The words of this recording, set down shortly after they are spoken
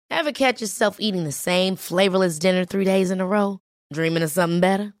Ever catch yourself eating the same flavorless dinner 3 days in a row? Dreaming of something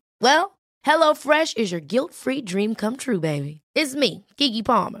better? Well, HelloFresh is your guilt-free dream come true, baby. It's me, Keke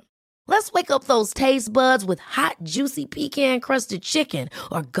Palmer. Let's wake up those taste buds with hot, juicy pecan-crusted chicken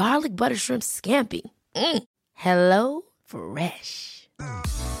or garlic butter shrimp scampi. Hello Fresh.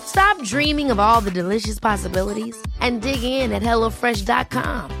 Stop dreaming of all the delicious possibilities and dig in at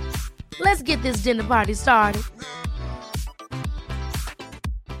HelloFresh.com. Let's get this dinner party started.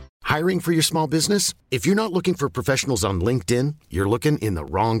 Hiring for your small business? If you're not looking for professionals on LinkedIn, you're looking in the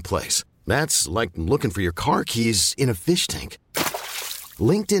wrong place. That's like looking for your car keys in a fish tank.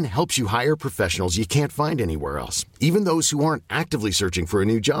 LinkedIn helps you hire professionals you can't find anywhere else, even those who aren't actively searching for a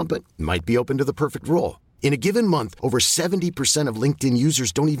new job but might be open to the perfect role. In a given month, over 70% of LinkedIn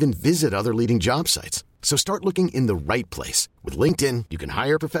users don't even visit other leading job sites. So start looking in the right place. With LinkedIn, you can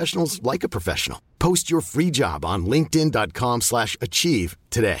hire professionals like a professional. Post your free job on linkedin.com/achieve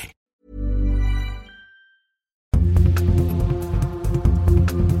today.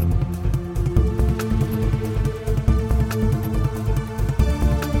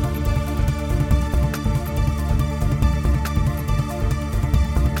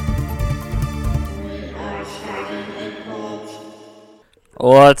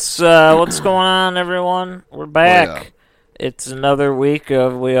 What's going on, everyone? We're back. Oh, yeah. It's another week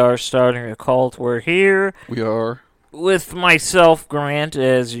of We Are Starting a Cult. We're here. We are. With myself, Grant,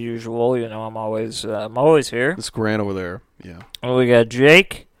 as usual. You know, I'm always here. This Grant over there. Yeah. We got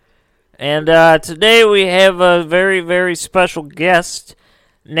Jake. And today we have a very, very special guest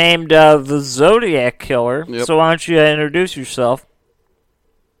named the Zodiac Killer. Yep. So why don't you introduce yourself?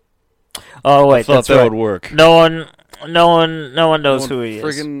 Oh, wait, I thought that's that right. would work. No one knows who he is.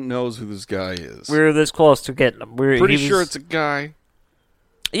 Friggin' knows who this guy is. We're this close to getting him. Pretty sure it's a guy.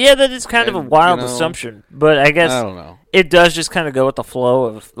 Yeah, that is kind of a wild assumption, but I guess I don't know. It does just kind of go with the flow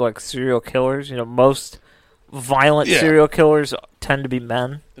of like serial killers. You know, most violent serial killers tend to be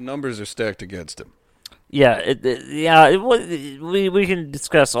men. The numbers are stacked against him. Yeah, we can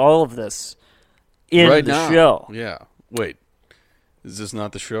discuss all of this in right the now. show. Yeah. Wait, is this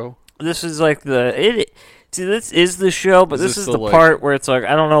not the show? This is like See, this is the show, but this is the like, part where it's like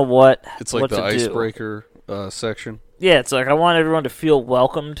I don't know what. It's like what the to icebreaker section. Yeah, it's like I want everyone to feel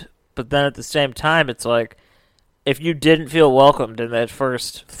welcomed, but then at the same time, it's like if you didn't feel welcomed in that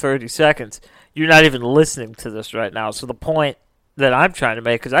first 30 seconds, you're not even listening to this right now. So the point that I'm trying to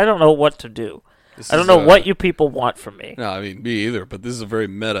make is I don't know what to do. I don't know what you people want from me. No, I mean, me either, but this is a very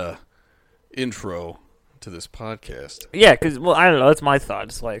meta intro to this podcast. Yeah, because, well, I don't know. That's my thought.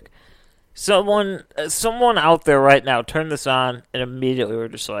 It's like someone out there right now turned this on and immediately we're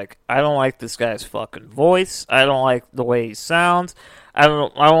just like, I don't like this guy's fucking voice. I don't like the way he sounds. I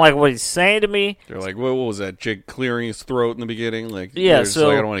don't like what he's saying to me. They're like, what was that? Jake clearing his throat in the beginning? Like, yeah, so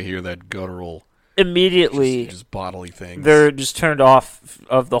like, I don't want to hear that guttural. Immediately, just bodily things. They're just turned off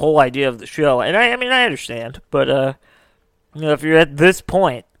of the whole idea of the show, and I mean, I understand, but you know, if you're at this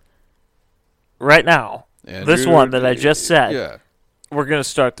point right now, and this one that I just said, yeah, we're gonna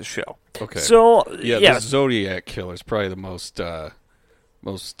start the show. Okay. So yeah, the Zodiac Killer is probably the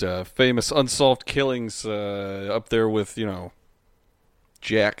most famous unsolved killings up there with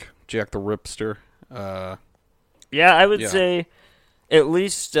Jack the Ripster. Yeah, I would say. At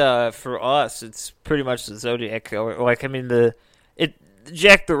least for us, it's pretty much the Zodiac Killer. Like, I mean,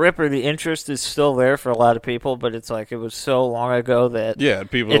 Jack the Ripper, the interest is still there for a lot of people, but it's like it was so long ago that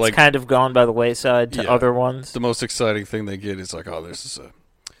people it's like kind of gone by the wayside to other ones. The most exciting thing they get is like, oh, this is a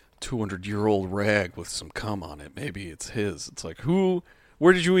 200-year-old rag with some cum on it. Maybe it's his. It's like,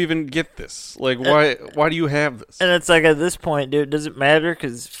 where did you even get this? Like, why do you have this? And it's like, at this point, dude, does it matter?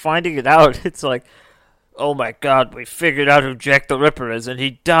 Because finding it out, it's like, oh my God, we figured out who Jack the Ripper is, and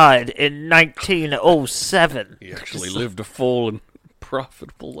he died in 1907. He actually lived a full and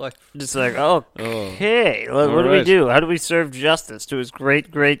profitable life. Just like, okay, what do we do? How do we serve justice? Do his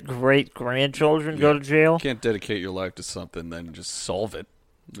great-great-great-grandchildren go to jail? You can't dedicate your life to something, then just solve it.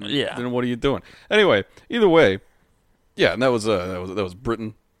 Yeah. Then what are you doing? Anyway, either way, yeah, and that was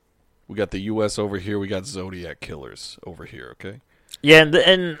Britain. We got the U.S. over here. We got Zodiac Killers over here, okay? Yeah,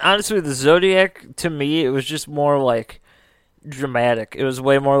 and honestly, the Zodiac, to me, it was just more like dramatic. It was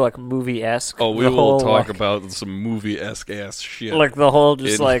way more like movie-esque. Oh, we will talk about some movie-esque ass shit. Like the whole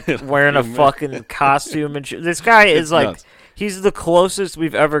just like wearing a fucking costume and shit. This guy is like, nuts. He's the closest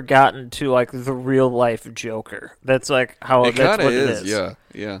we've ever gotten to like the real-life Joker. That's like how that's what it is.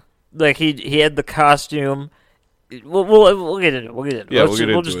 Yeah. Like he had the costume. We'll get into it.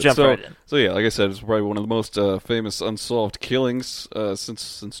 We'll just jump right in. So yeah, like I said, it's probably one of the most famous unsolved killings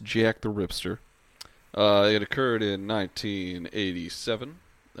since Jack the Ripster. It occurred in 1987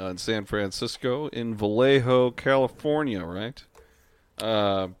 in San Francisco, in Vallejo, California, right?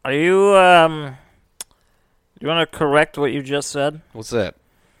 Are you, you want to correct what you just said? What's that?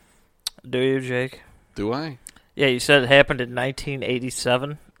 Do you, Jake? Do I? Yeah, you said it happened in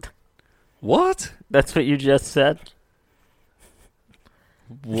 1987. What? That's what you just said?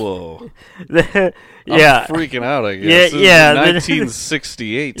 Whoa. Yeah. I'm freaking out, I guess. Yeah.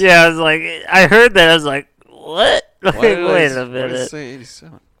 1968. Yeah, I was like, I heard that. I was like, what? Why Wait did a Why did I minute. say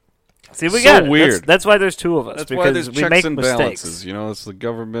 87? See, we So got it. weird. That's why there's two of us. That's because why there's we checks make and mistakes. balances. You know, it's the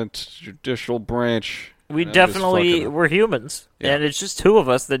government judicial branch. We I'm just definitely, fucking up. we're humans. Yeah. And it's just two of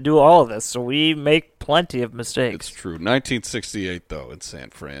us that do all of this. So we make plenty of mistakes. It's true. 1968, though, in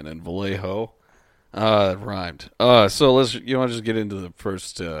San Fran and Vallejo. It rhymed. So let's, you want to just get into the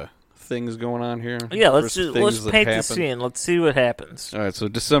first things going on here? Yeah, let's First things that paint the happened? scene. Let's see what happens. All right, so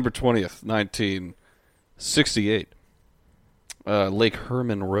December 20th, 1968. Lake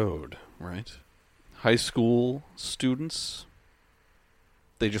Herman Road, right? High school students,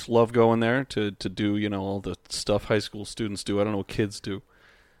 they just love going there to do, you know, all the stuff high school students do. I don't know what kids do.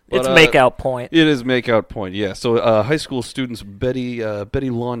 But, It's make-out point. It is make-out point, yeah. So high school students Betty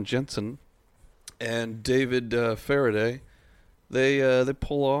Lon Jensen and David Faraday, they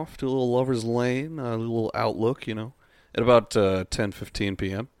pull off to a little lover's lane, a little outlook, you know, at about 10:15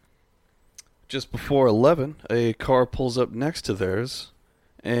 p.m. Just before 11, a car pulls up next to theirs,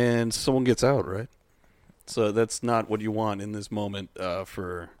 and someone gets out, right? So that's not what you want in this moment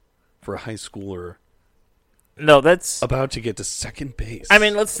for a high schooler No, that's... about to get to second base. I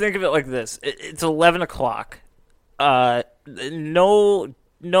mean, let's think of it like this. It's 11 o'clock. No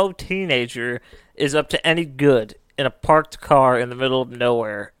teenager is up to any good in a parked car in the middle of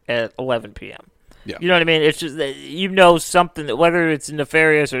nowhere at 11 p.m. Yeah. You know what I mean? It's just that you know something, whether it's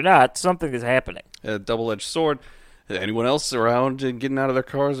nefarious or not, something is happening. A double-edged sword. Anyone else around and getting out of their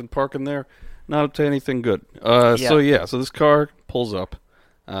cars and parking there, not up to anything good. So this car pulls up,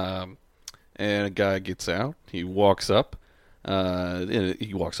 and a guy gets out. He walks up.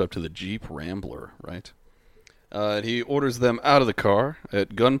 He walks up to the Jeep Rambler, right? He orders them out of the car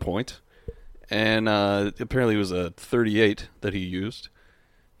at gunpoint, and apparently it was a .38 that he used.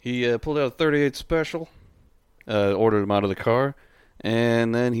 He pulled out a .38 special, ordered him out of the car,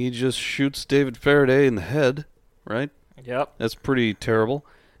 and then he just shoots David Faraday in the head, right? Yep. That's pretty terrible.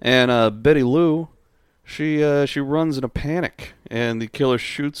 And Betty Lou, she runs in a panic, and the killer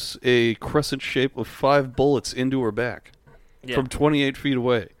shoots a crescent shape of 5 bullets into her back from 28 feet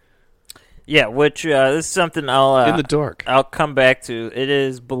away. Yeah, which this is something I'll in the dark. I'll come back to. It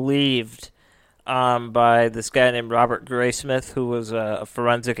is believed by this guy named Robert Graysmith, who was a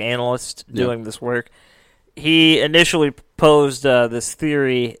forensic analyst doing this work. He initially posed this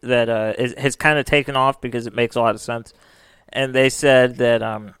theory that has kind of taken off because it makes a lot of sense. And they said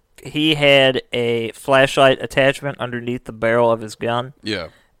that he had a flashlight attachment underneath the barrel of his gun. Yeah.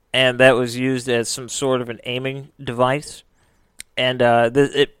 And that was used as some sort of an aiming device. And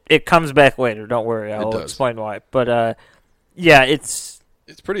it comes back later. Don't worry. I'll explain why. But, yeah, it's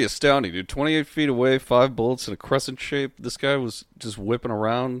pretty astounding, dude. 28 feet away, 5 bullets in a crescent shape. This guy was just whipping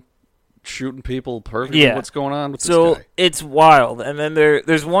around, shooting people perfectly. Yeah. What's going on with this guy? It's wild. And then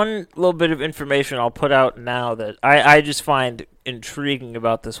there's one little bit of information I'll put out now that I just find intriguing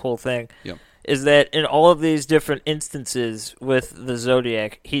about this whole thing. Yep. Is that in all of these different instances with the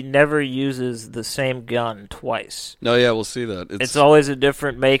Zodiac, he never uses the same gun twice. No, yeah, we'll see that. It's always a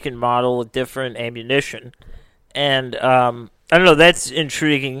different make and model, a different ammunition. And I don't know, that's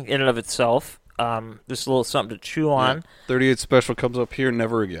intriguing in and of itself. Just a little something to chew on. Yeah. 38 special comes up here,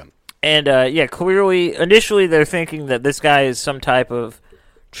 never again. And, clearly, initially they're thinking that this guy is some type of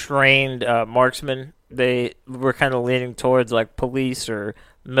trained marksman. They were kind of leaning towards, like, police or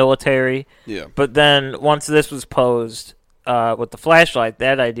military. Yeah. But then once this was posed with the flashlight,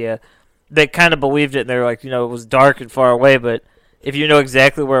 that idea, they kind of believed it, and they were like, it was dark and far away, but if you know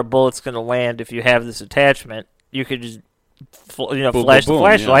exactly where a bullet's going to land if you have this attachment, you could just flash the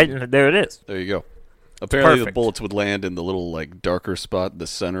flashlight, and there it is. There you go. Apparently Perfect. the bullets would land in the little, like, darker spot in the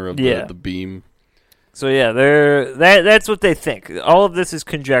center of the beam. So, yeah, that's what they think. All of this is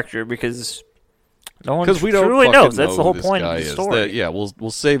conjecture because no one we don't truly fucking knows. That's the know whole who this point guy of the is. story.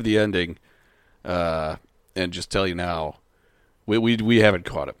 We'll save the ending and just tell you now. We haven't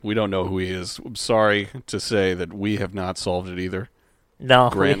caught him. We don't know who he is. I'm sorry to say that we have not solved it either.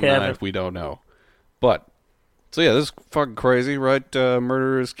 No, Grant we and I, haven't. we don't know. But, so yeah, this is fucking crazy, right?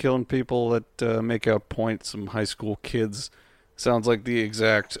 Murderers killing people at make out point, some high school kids. Sounds like the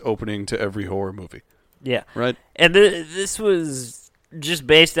exact opening to every horror movie. Yeah. Right? And this was just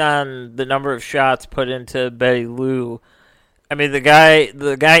based on the number of shots put into Betty Lou. I mean, the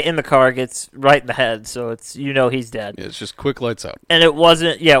guy in the car gets right in the head, so it's he's dead. Yeah, it's just quick lights out. And it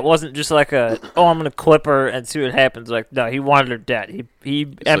wasn't just like I'm gonna clip her and see what happens. Like, no, he wanted her dead.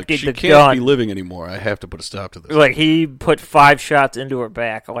 He emptied the gun. She can't be living anymore. I have to put a stop to this. Like, he put 5 shots into her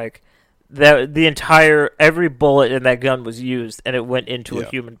back. Like, every bullet in that gun was used, and it went into a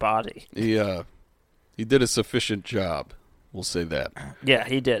human body. He did a sufficient job. We'll say that. Yeah,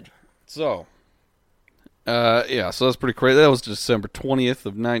 he did. So. So that's pretty crazy. That was December 20th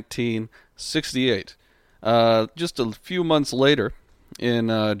of 1968. Just a few months later, in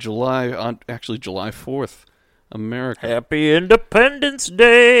July 4th, America. Happy Independence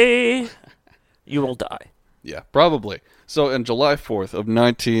Day! You will die. Yeah, probably. So, on July 4th of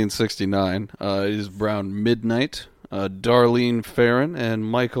 1969, it is around midnight. Darlene Ferrin and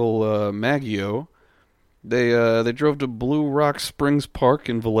Michael Maggio, they drove to Blue Rock Springs Park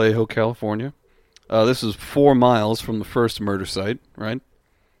in Vallejo, California. This is 4 miles from the first murder site, right?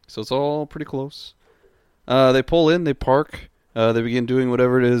 So it's all pretty close. They pull in, they park, they begin doing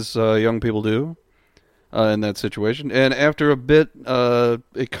whatever it is young people do in that situation. And after a bit, a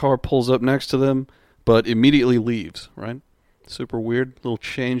car pulls up next to them, but immediately leaves, right? Super weird, little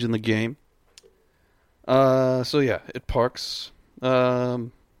change in the game. It parks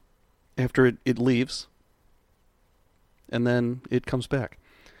after it leaves, and then it comes back.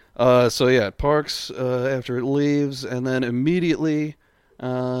 It parks after it leaves, and then immediately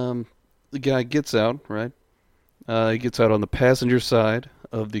the guy gets out, right? He gets out on the passenger side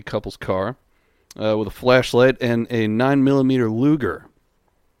of the couple's car with a flashlight and a 9mm Luger,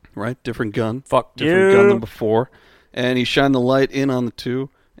 right? Different gun. Different gun than before. And he shined the light in on the two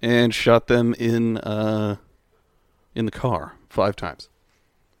and shot them in the car 5 times.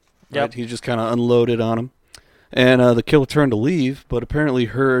 Right? Yep. He just kind of unloaded on him. And the killer turned to leave, but apparently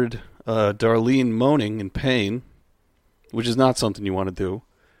heard Darlene moaning in pain, which is not something you want to do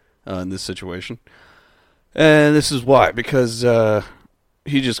in this situation. And this is why, because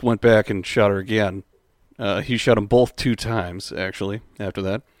he just went back and shot her again. He shot them both 2 times, actually, after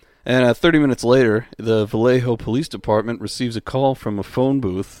that. And 30 minutes later, the Vallejo Police Department receives a call from a phone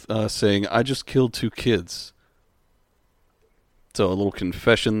booth saying, "I just killed 2 kids." So a little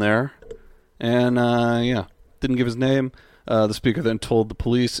confession there. And, didn't give his name. The speaker then told the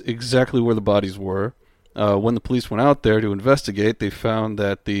police exactly where the bodies were. When the police went out there to investigate, they found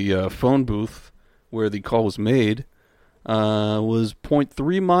that the phone booth where the call was made was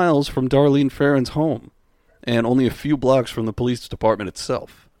 0.3 miles from Darlene Ferrin's home and only a few blocks from the police department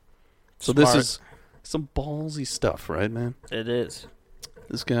itself. So Smart. This is some ballsy stuff, right, man? It is.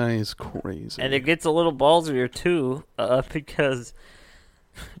 This guy is crazy. And it gets a little ballsier, too, because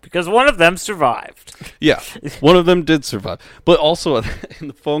one of them survived. Yeah, one of them did survive. But also, in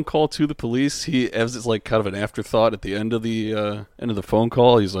the phone call to the police, he has this like kind of an afterthought at the end of the phone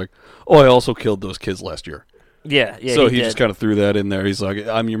call. He's like, "Oh, I also killed those kids last year." Yeah. So he just kind of threw that in there. He's like,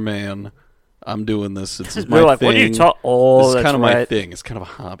 "I'm your man. I'm doing this. It's my They're like, thing. what are you talking? Oh, this is that's kind of right. my thing. It's kind of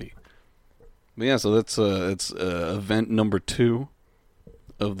a hobby." But yeah, so that's it's event number 2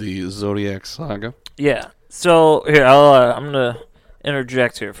 of the Zodiac saga. Yeah. So here, I'm gonna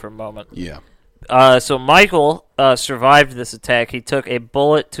interject here for a moment. Yeah. So Michael survived this attack. He took a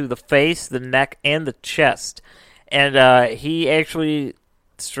bullet to the face, the neck, and the chest, and he actually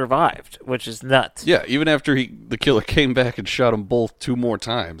survived, which is nuts. Yeah, even after the killer came back and shot him both 2 more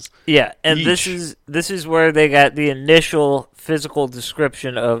times. Yeah, and Yeesh. this is where they got the initial physical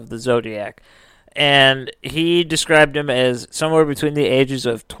description of the Zodiac. And he described him as somewhere between the ages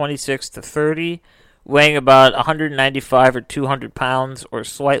of 26 to 30, weighing about 195 or 200 pounds or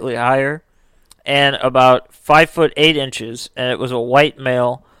slightly higher, and about 5'8", and it was a white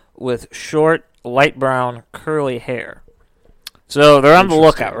male with short, light brown, curly hair. So they're on the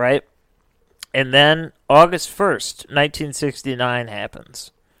lookout, right? And then August 1st, 1969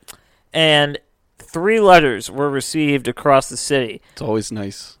 happens. And 3 letters were received across the city. It's always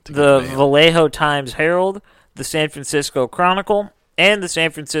nice to The get mail. Vallejo Times-Herald, the San Francisco Chronicle, and the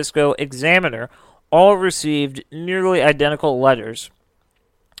San Francisco Examiner all received nearly identical letters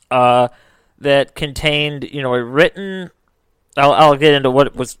that contained, a written. I'll get into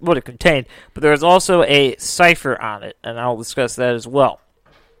what it contained, but there was also a cipher on it, and I'll discuss that as well.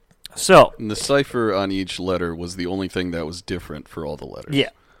 So, And the cipher on each letter was the only thing that was different for all the letters.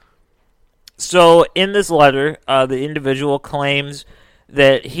 yeah. So in this letter, the individual claims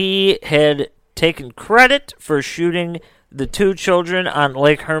that he had taken credit for shooting the 2 children on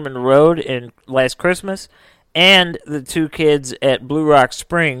Lake Herman Road in last Christmas and the 2 kids at Blue Rock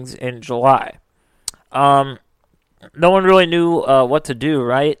Springs in July. No one really knew what to do,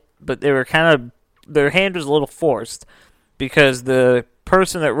 right? But they were their hand was a little forced because the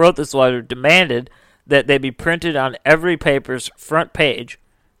person that wrote this letter demanded that they be printed on every paper's front page,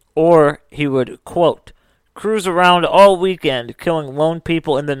 or he would, quote, cruise around all weekend killing lone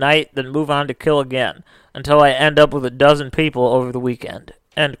people in the night, then move on to kill again, until I end up with 12 people over the weekend,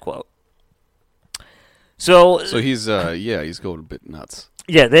 end quote. So he's he's going a bit nuts.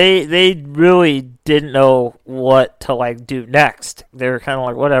 Yeah, they really didn't know what to do next. They were kind of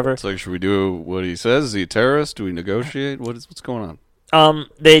like, whatever. It's like, should we do what he says? Is he a terrorist? Do we negotiate? What's going on?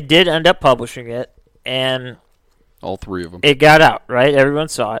 They did end up publishing it, and all three of them. It got out, right? Everyone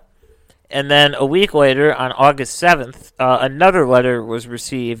saw it. And then a week later, on August 7th, another letter was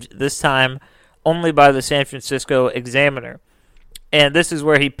received, this time only by the San Francisco Examiner. And this is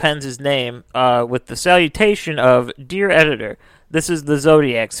where he pens his name with the salutation of, Dear Editor, this is the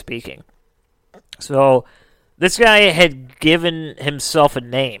Zodiac speaking. So this guy had given himself a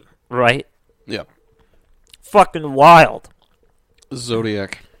name, right? Yeah. Fucking wild.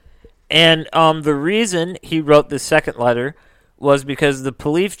 Zodiac. And the reason he wrote this second letter was because the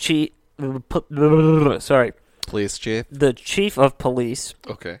police chief... Police chief? The chief of police...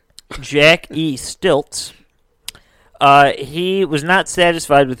 Okay. Jack E. Stilts... he was not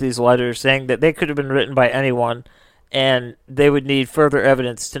satisfied with these letters, saying that they could have been written by anyone, and they would need further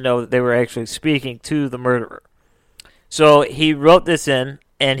evidence to know that they were actually speaking to the murderer. So he wrote this in,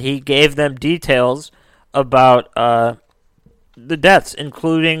 and he gave them details about the deaths,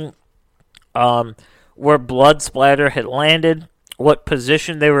 including where blood splatter had landed, what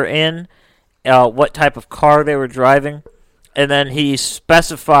position they were in, what type of car they were driving, and then he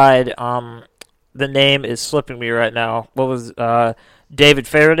specified... the name is slipping me right now. What was David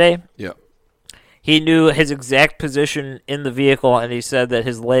Faraday? Yeah. He knew his exact position in the vehicle, and he said that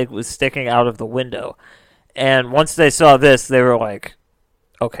his leg was sticking out of the window. And once they saw this, they were like,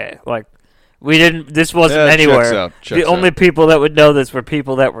 okay, this wasn't anywhere. The only people that would know this were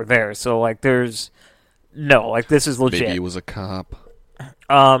people that were there. So, this is legit. Maybe he was a cop.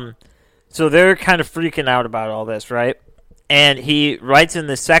 So they're kind of freaking out about all this, right? And he writes in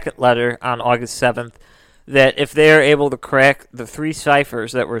the second letter on August 7th that if they are able to crack the 3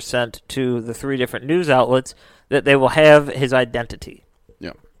 ciphers that were sent to the 3 different news outlets, that they will have his identity.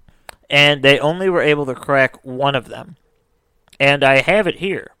 Yeah. And they only were able to crack one of them. And I have it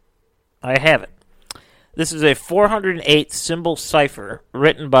here. I have it. This is a 408 symbol cipher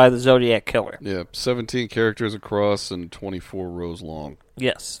written by the Zodiac Killer. Yeah, 17 characters across and 24 rows long.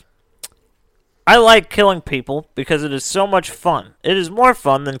 Yes. I like killing people because it is so much fun. It is more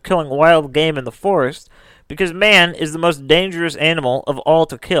fun than killing wild game in the forest because man is the most dangerous animal of all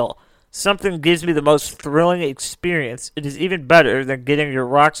to kill. Something gives me the most thrilling experience. It is even better than getting your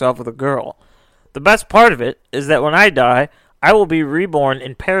rocks off with a girl. The best part of it is that when I die, I will be reborn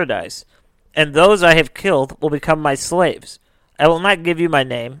in paradise, and those I have killed will become my slaves. I will not give you my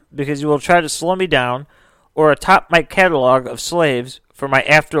name because you will try to slow me down or atop my catalog of slaves for my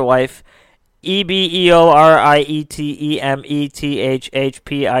afterlife.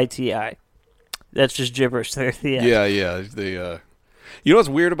 EBEORIETEMETHHPITI. That's just gibberish there at the end. Yeah. They, you know what's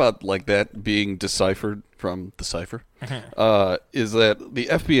weird about that being deciphered from the cipher? Is that the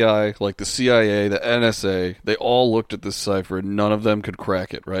FBI, the CIA, the NSA, they all looked at this cipher and none of them could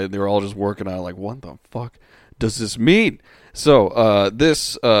crack it, right? They were all just working on it what the fuck does this mean? So,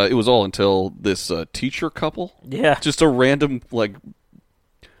 it was all until this teacher couple. Yeah. Just a random,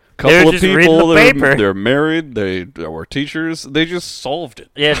 couple of people they're married, they were teachers, they just solved it.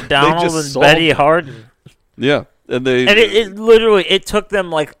 Yeah, Donald and Betty Hardin. Yeah, and it literally took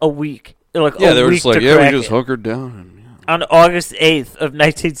them a week. They were just we just hunkered down. On August 8th of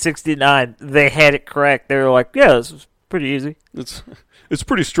 1969, they had it cracked. They were like, yeah, this was pretty easy. It's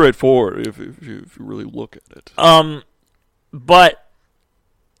pretty straightforward if you really look at it. But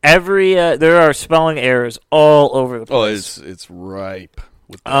there are spelling errors all over the place. Oh, it's ripe.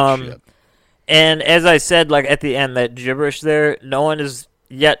 With that shit. And as I said, at the end, that gibberish there, no one is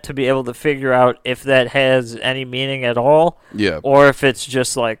yet to be able to figure out if that has any meaning at all. Yeah. Or if it's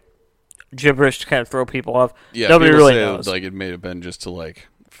just gibberish to kind of throw people off. Yeah, nobody really knows. It may have been just to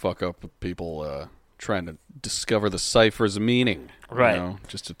fuck up with people trying to discover the cipher's meaning. Right.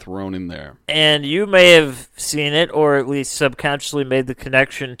 Just to thrown in there. And you may have seen it, or at least subconsciously made the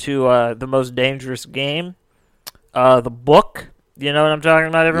connection to The Most Dangerous Game, the book. You know what I'm talking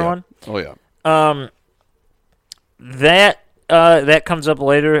about, everyone? Yeah. Oh, yeah. That comes up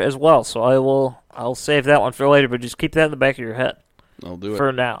later as well, so I'll save that one for later, but just keep that in the back of your head. I'll do it.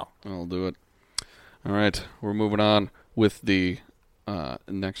 For now. I'll do it. All right, we're moving on with the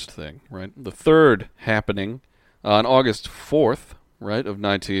next thing, right? The third happening on August 4th, right, of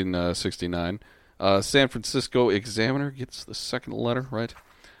 1969. San Francisco Examiner gets the second letter, right?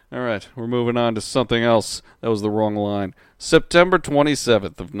 All right, we're moving on to something else. That was the wrong line. September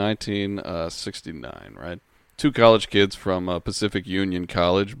 27th of 1969, right? Two college kids from Pacific Union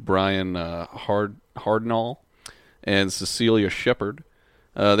College, Brian Hardnall and Cecilia Shepard.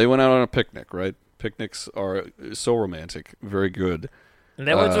 They went out on a picnic, right? Picnics are so romantic, very good. And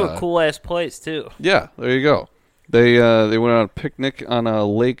they went to a cool-ass place, too. Yeah, there you go. They went on a picnic on a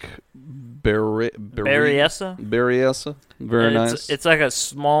lake Berryessa? Berryessa. Very nice. It's like a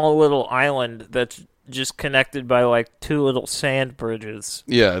small little island that's just connected by like two little sand bridges.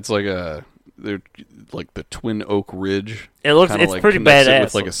 Yeah, it's like they're like the Twin Oak Ridge. It's pretty badass. It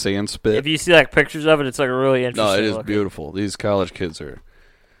with like a sand spit. If you see like pictures of it, it's like a really interesting. No, it is looking. Beautiful. These college kids are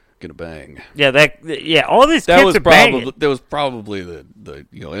gonna bang. Yeah, all these kids are banging. That was probably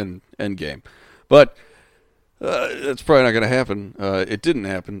the end game, but. That's probably not going to happen. It didn't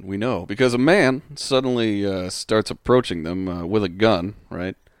happen, we know, because a man suddenly starts approaching them with a gun,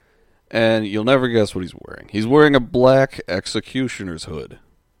 right? And you'll never guess what he's wearing. He's wearing a black executioner's hood.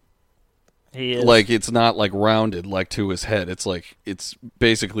 He is. Like, it's not, like, rounded, like, to his head. It's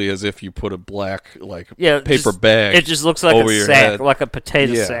basically as if you put a black, paper bag It just looks like over a your sack, head. like a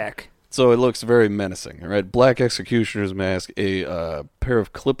potato sack. So it looks very menacing, right? Black executioner's mask, a pair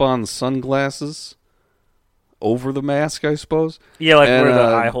of clip-on sunglasses over the mask, I suppose. Yeah, like where the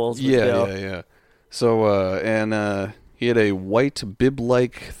eye holes would go. Yeah. So, he had a white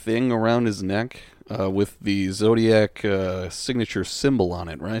bib-like thing around his neck with the Zodiac signature symbol on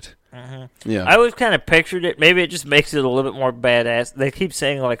it, right? Mm-hmm. Yeah. I always kind of pictured it. Maybe it just makes it a little bit more badass. They keep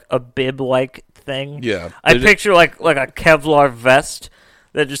saying, like, a bib-like thing. Yeah. I picture, like a Kevlar vest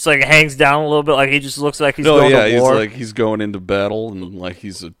that just, like, hangs down a little bit. Like, he just looks like he's going to war. He's going into battle, and, like,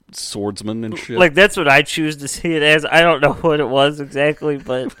 he's a swordsman and shit. Like, that's what I choose to see it as. I don't know what it was exactly,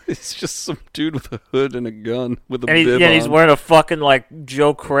 but... It's just some dude with a hood and a gun with a bib on. Yeah, he's wearing a fucking, like,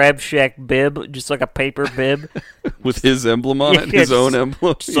 Joe Crabshack bib, just like a paper bib. With his emblem on it, his own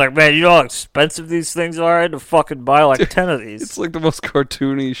emblem. Just like, man, you know how expensive these things are? I had to fucking buy, like, 10 of these. It's like the most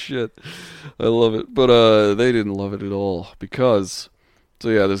cartoony shit. I love it. But they didn't love it at all, because... So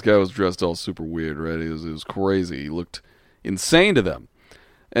yeah, this guy was dressed all super weird, right? It was crazy. He looked insane to them.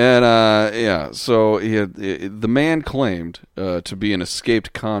 And so the man claimed to be an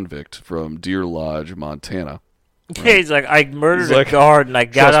escaped convict from Deer Lodge, Montana. Right? Yeah, he's like, I murdered a guard and I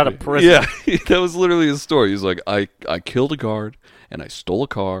got out of prison. Yeah, that was literally his story. He's like, I killed a guard and I stole a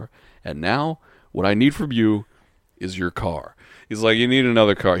car, and now what I need from you is your car. He's like, you need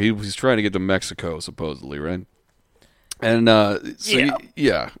another car. He's trying to get to Mexico, supposedly, right? And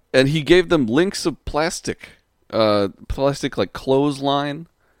and he gave them links of plastic like clothesline,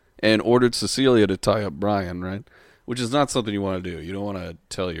 and ordered Cecilia to tie up Brian, right? Which is not something you want to do. You don't want to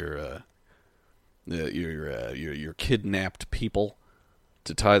tell your kidnapped people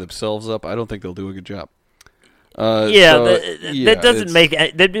to tie themselves up. I don't think they'll do a good job. That doesn't make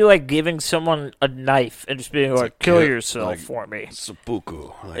it. That'd be like giving someone a knife and just being like, kill yourself for me.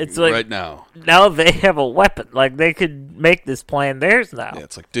 Seppuku. It's like, right now. Now they have a weapon. Like, they could make this plan theirs now. Yeah,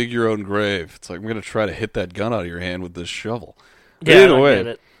 it's like, dig your own grave. It's like, I'm going to try to hit that gun out of your hand with this shovel. But yeah, either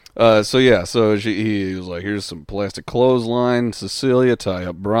way. So he was like, here's some plastic clothesline, Cecilia, tie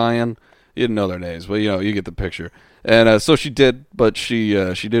up Brian. You didn't know their names, but, you get the picture. And so she did, but she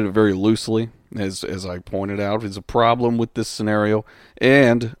did it very loosely. As I pointed out, is a problem with this scenario.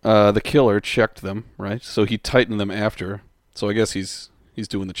 And the killer checked them, right? So he tightened them after. So I guess he's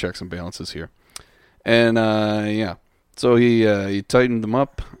doing the checks and balances here. And, so he tightened them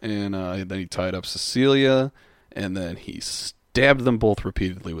up, and then he tied up Cecilia, and then he stabbed them both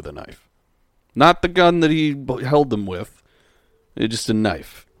repeatedly with a knife. Not the gun that he held them with, just a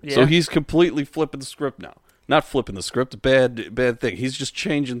knife. Yeah. So he's completely flipping the script now. Not flipping the script, bad thing. He's just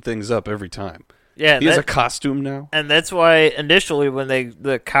changing things up every time. Yeah, he has a costume now, and that's why initially when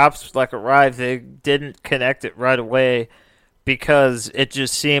the cops arrived, they didn't connect it right away because it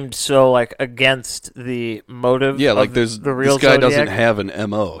just seemed so against the motive. Yeah, of the real this guy Zodiac. Doesn't have an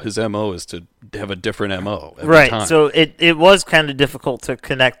MO. His MO is to have a different MO every right. time. So it was kind of difficult to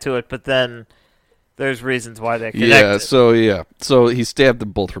connect to it, but then there's reasons why they connected. So he stabbed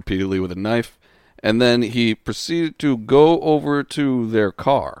them both repeatedly with a knife. And then he proceeded to go over to their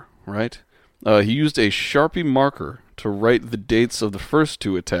car, right? He used a Sharpie marker to write the dates of the first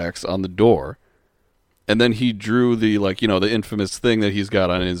two attacks on the door. And then he drew the, the infamous thing that he's got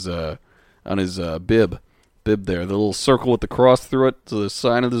on his bib there, the little circle with the cross through it, so the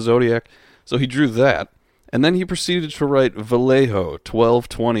sign of the Zodiac. So he drew that. And then he proceeded to write Vallejo,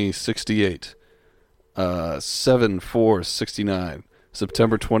 12/20/68, 7/4/69,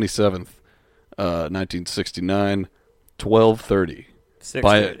 September 27th. 1969, 12:30.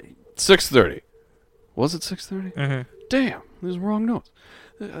 6:30. 6:30. Was it 6:30? Mm-hmm. Damn, there's wrong notes.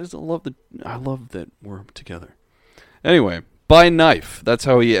 I love that we're together. Anyway, by knife. That's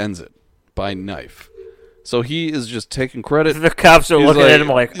how he ends it. By knife. So he is just taking credit. The cops are looking at him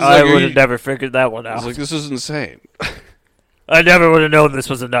like, I would have never figured that one out. He's like, this is insane. I never would have known this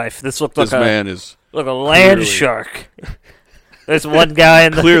was a knife. This looked like a land shark. There's one guy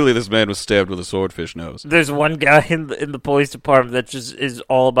in the... Clearly this man was stabbed with a swordfish nose. There's one guy in the police department that just is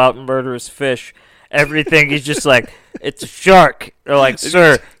all about murderous fish. Everything, he's just like, it's a shark. They're like,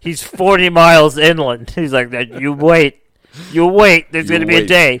 sir, he's 40 miles inland. He's like, you wait. There's going to be a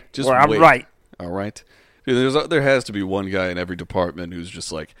day where I'm right. All right. Dude, there has to be one guy in every department who's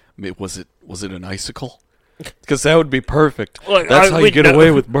just like, was it an icicle? Because that would be perfect. Look, that's how you get away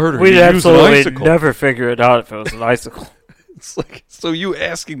with murder. We'd absolutely never figure it out if it was an icicle. It's like, so you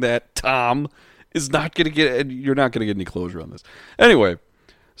asking that, Tom, is not going to get, you're not going to get any closure on this. Anyway,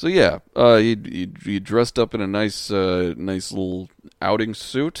 so yeah, he dressed up in a nice little outing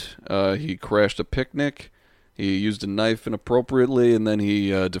suit. He crashed a picnic. He used a knife inappropriately, and then he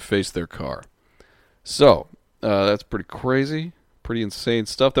defaced their car. So, that's pretty crazy, pretty insane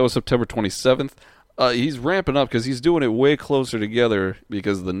stuff. That was September 27th. He's ramping up because he's doing it way closer together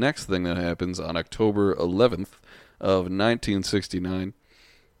because the next thing that happens on October 11th of 1969,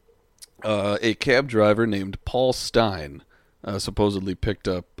 a cab driver named Paul Stine supposedly picked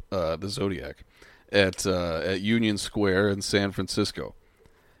up the Zodiac at Union Square in San Francisco.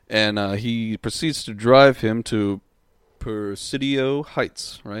 And he proceeds to drive him to Presidio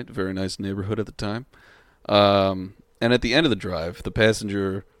Heights, right? Very nice neighborhood at the time. And at the end of the drive, the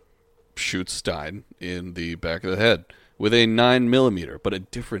passenger shoots Stine in the back of the head with a 9mm, but a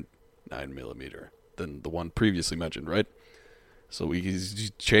different 9mm than the one previously mentioned, right? So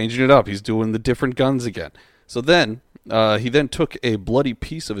he's changing it up. He's doing the different guns again. So then he then took a bloody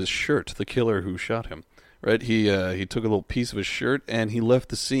piece of his shirt, the killer who shot him, right? He took a little piece of his shirt and he left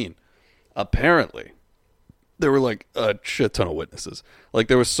the scene. Apparently, there were like a shit ton of witnesses. Like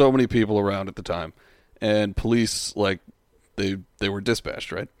there were so many people around at the time, and police like they were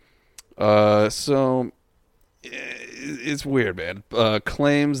dispatched, right? So it's weird, man.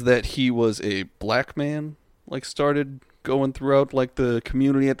 Claims that he was a black man, like started going throughout like the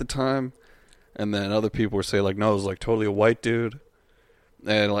community at the time, and then other people were saying like, no, it was like totally a white dude,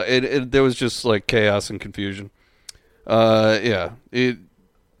 and like there was just like chaos and confusion. The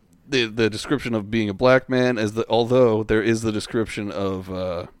description of being a black man although there is the description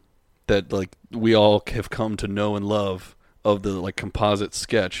of that like we all have come to know and love of the like composite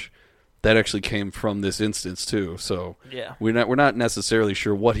sketch. That actually came from this instance too, so yeah, we're not necessarily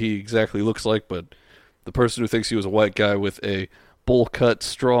sure what he exactly looks like, but the person who thinks he was a white guy with a bowl cut,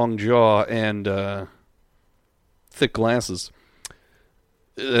 strong jaw and thick glasses,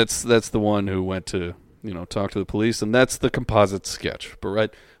 that's the one who went to talk to the police, and that's the composite sketch. But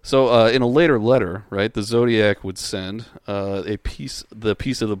right, so in a later letter, right, the Zodiac would send the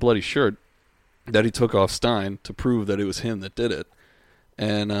piece of the bloody shirt that he took off Stine to prove that it was him that did it.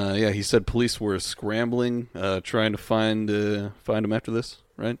 And he said police were scrambling, trying to find him after this,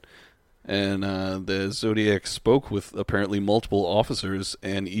 right? And the Zodiac spoke with apparently multiple officers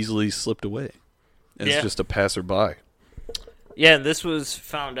and easily slipped away as just a passerby. Yeah, and this was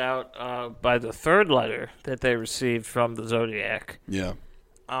found out by the third letter that they received from the Zodiac. Yeah.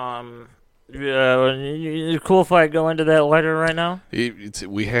 Cool if I go into that letter right now?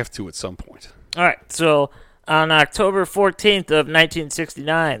 We have to at some point. All right, so on October 14th of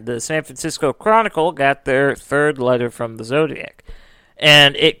 1969, the San Francisco Chronicle got their third letter from the Zodiac,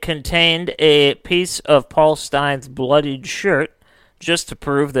 and it contained a piece of Paul Stine's bloodied shirt just to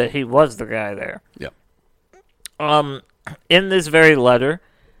prove that he was the guy there. Yeah. In this very letter,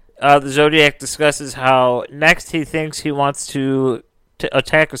 the Zodiac discusses how next he thinks he wants to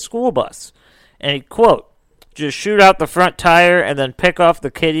attack a school bus, and he, quote, just shoot out the front tire and then pick off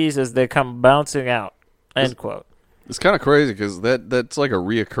the kiddies as they come bouncing out. End quote. It's kind of crazy because that's like a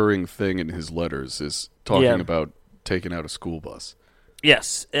reoccurring thing in his letters is talking about taking out a school bus.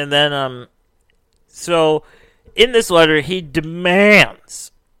 Yes, and then so in this letter he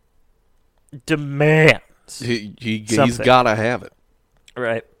demands he's got to have it.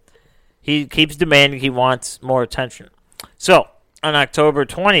 Right. He keeps demanding he wants more attention. So on October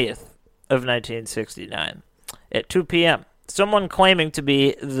 20th of 1969 at 2 p.m., someone claiming to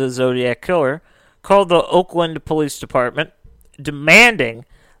be the Zodiac Killer called the Oakland Police Department demanding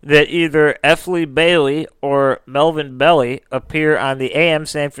that either F. Lee Bailey or Melvin Belly appear on the AM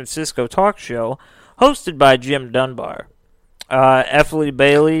San Francisco talk show hosted by Jim Dunbar. F. Lee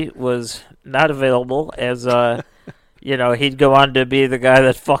Bailey was not available as, he'd go on to be the guy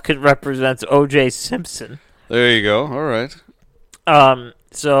that fucking represents O.J. Simpson. There you go. All right.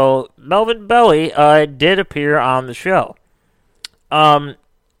 So Melvin Belli did appear on the show.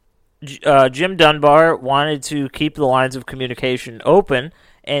 Jim Dunbar wanted to keep the lines of communication open,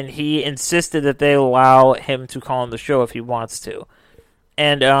 and he insisted that they allow him to call on the show if he wants to.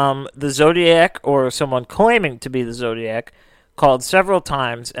 And the Zodiac, or someone claiming to be the Zodiac, called several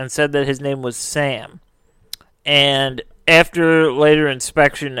times and said that his name was Sam. And after later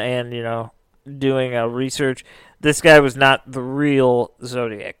inspection and, doing research, this guy was not the real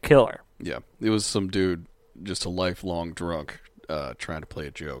Zodiac killer. Yeah, it was some dude, just a lifelong drunk, trying to play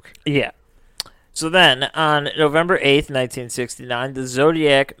a joke. Yeah. So then, on November 8th, 1969, the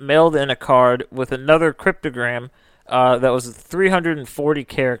Zodiac mailed in a card with another cryptogram that was 340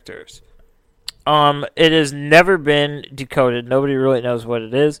 characters. It has never been decoded. Nobody really knows what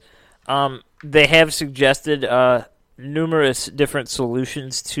it is. They have suggested numerous different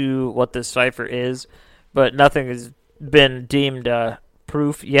solutions to what this cipher is, but nothing has been deemed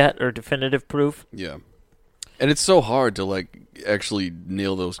proof yet, or definitive proof. Yeah. And it's so hard to, actually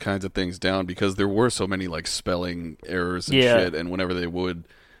nail those kinds of things down because there were so many, spelling errors and shit, and whenever they would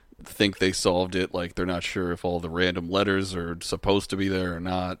think they solved it, they're not sure if all the random letters are supposed to be there or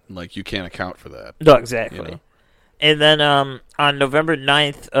not. You can't account for that. No, exactly. And then on November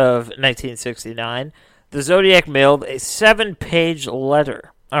 9th of 1969, the Zodiac mailed a 7-page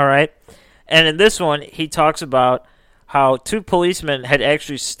letter, all right? And in this one, he talks about how 2 policemen had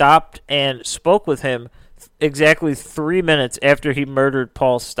actually stopped and spoke with him exactly 3 minutes after he murdered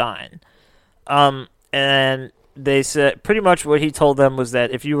Paul Stine. And they said pretty much what he told them was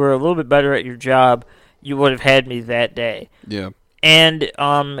that if you were a little bit better at your job, you would have had me that day. Yeah. And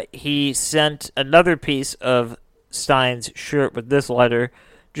he sent another piece of Stine's shirt with this letter,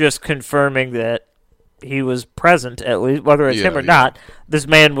 just confirming that he was present, at least, whether it's him or not. This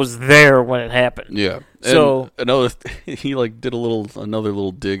man was there when it happened. Yeah. So he did another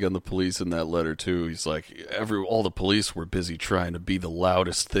little dig on the police in that letter too. He's like, all the police were busy trying to be the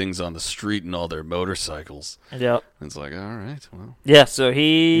loudest things on the street in all their motorcycles. Yep. And it's like, all right, well. Yeah. So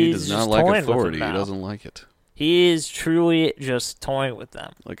he does not like authority. He doesn't like it. He is truly just toying with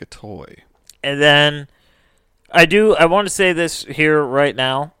them, like a toy. And then I want to say this here right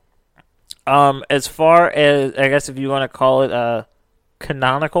now. As far as, I guess if you want to call it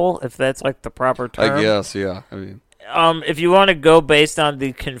canonical, if that's the proper term. I guess, yeah. I mean, if you want to go based on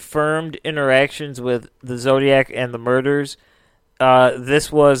the confirmed interactions with the Zodiac and the murders,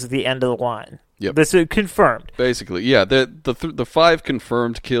 this was the end of the line. Yep. This is confirmed. Basically, yeah. The 5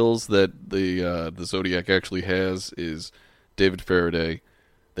 confirmed kills that the Zodiac actually has is David Faraday.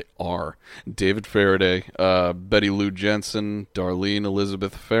 They are David Faraday, Betty Lou Jensen, Darlene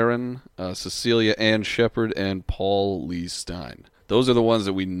Elizabeth Farron, Cecilia Ann Shepard, and Paul Lee Stine. Those are the ones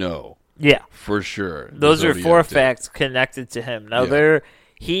that we know. Yeah. For sure. Those are 4 facts connected to him. Now,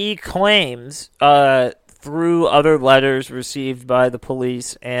 he claims, through other letters received by the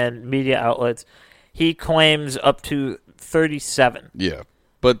police and media outlets, he claims up to 37. Yeah.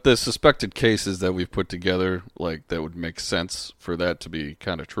 But the suspected cases that we've put together, that would make sense for that to be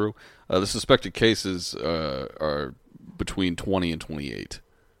kind of true. The suspected cases are between 20 and 28.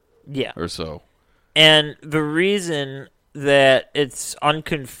 Yeah. Or so. And the reason that it's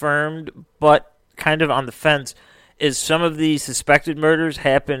unconfirmed but kind of on the fence is some of the suspected murders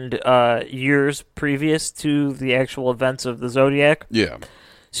happened years previous to the actual events of the Zodiac. Yeah.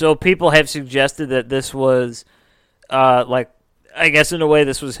 So people have suggested that this was I guess in a way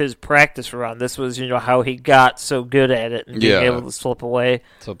this was his practice run. This was, how he got so good at it and being able to slip away.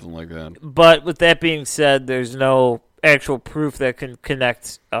 Something like that. But with that being said, there's no actual proof that can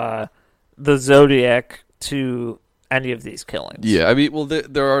connect the Zodiac to any of these killings. Yeah, I mean, well,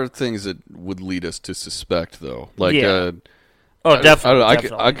 there are things that would lead us to suspect, though. Definitely.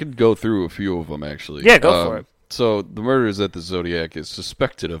 I could go through a few of them, actually. Yeah, go for it. So the murders that the Zodiac is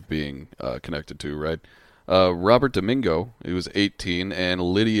suspected of being connected to, right? Robert Domingo, he was 18, and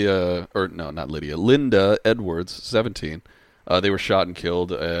Linda Edwards, 17. They were shot and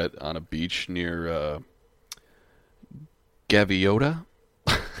killed on a beach near Gaviota.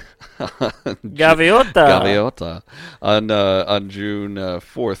 Gaviota on June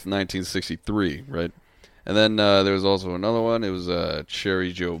 4th, 1963, right? And then there was also another one. It was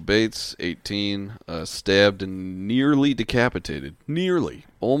Cherry Joe Bates, 18, stabbed and nearly decapitated.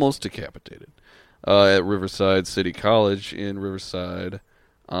 Almost decapitated. At Riverside City College in Riverside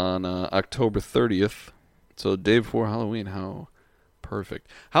on October 30th. So the day before Halloween. How Perfect.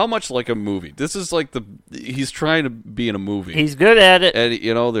 How much like a movie? This is like he's trying to be in a movie. He's good at it.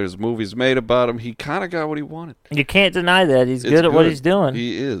 And, there's movies made about him. He kind of got what he wanted. You can't deny that. He's good at what he's doing.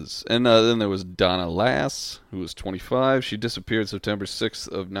 He is. And then there was Donna Lass, who was 25. She disappeared September 6th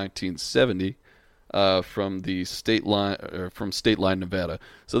of 1970 from State Line, Nevada.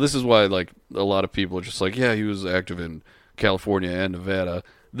 So this is why, like, a lot of people are just like, yeah, he was active in California and Nevada.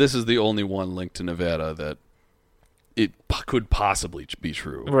 This is the only one linked to Nevada that it could possibly be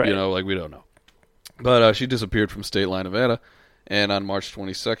true. Right. Like, we don't know. But she disappeared from State Line, Nevada, and on March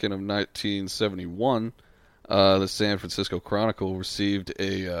 22nd of 1971, the San Francisco Chronicle received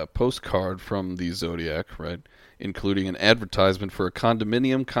a postcard from the Zodiac, right, including an advertisement for a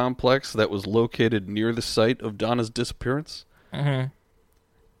condominium complex that was located near the site of Donna's disappearance. Mm-hmm.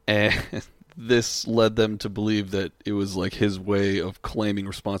 And this led them to believe that it was like his way of claiming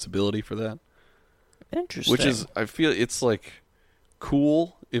responsibility for that. Interesting. Which is, I feel it's like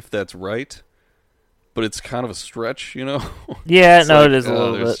cool if that's right, but it's kind of a stretch, Yeah, no, it is a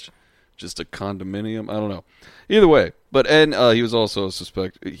little bit. Just a condominium. I don't know. Either way, he was also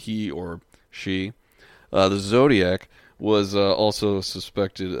he or she, the Zodiac was also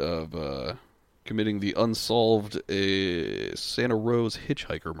suspected of committing the unsolved Santa Rosa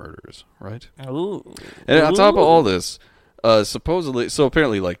hitchhiker murders, right? Ooh. And on top of all this,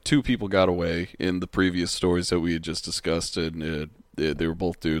 apparently, like, 2 people got away in the previous stories that we had just discussed, and they were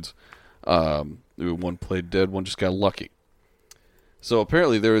both dudes. One played dead, one just got lucky. So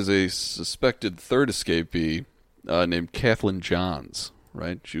apparently there is a suspected third escapee named Kathleen Johns,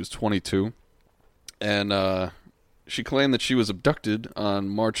 right? She was 22, and she claimed that she was abducted on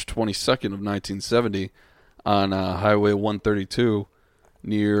March 22nd of 1970 on Highway 132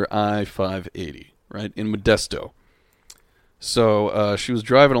 near I-580, right, in Modesto. So she was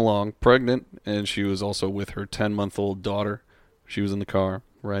driving along, pregnant, and she was also with her 10-month-old daughter. She was in the car,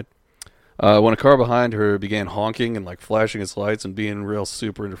 right? When a car behind her began honking and, like, flashing its lights and being real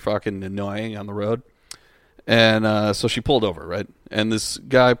super fucking annoying on the road. And so she pulled over, right? And this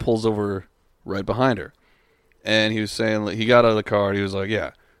guy pulls over right behind her. And he was saying, he got out of the car, and he was like,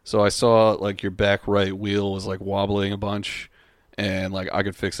 yeah, so I saw, like, your back right wheel was, like, wobbling a bunch, and, like, I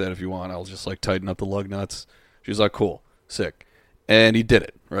could fix that if you want. I'll just, like, tighten up the lug nuts. She was like, cool. Sick. And he did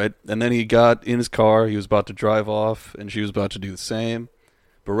it, right? And then he got in his car. He was about to drive off, and she was about to do the same.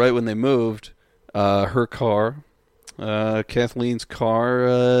 But right when they moved, her car, Kathleen's car,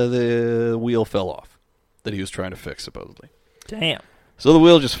 the wheel fell off that he was trying to fix, supposedly. Damn. So the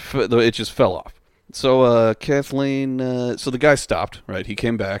wheel just fell off. So Kathleen, so the guy stopped, right? He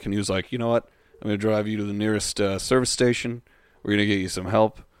came back, and he was like, you know what? I'm going to drive you to the nearest service station. We're going to get you some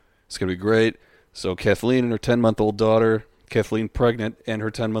help. It's going to be great. So Kathleen and her 10-month-old daughter, Kathleen pregnant, and her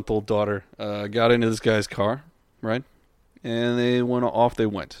 10-month-old daughter got into this guy's car, right? And they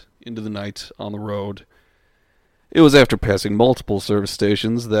went into the night on the road. It was after passing multiple service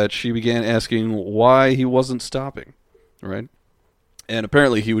stations that she began asking why he wasn't stopping, right? And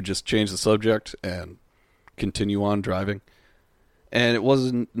apparently he would just change the subject and continue on driving. And it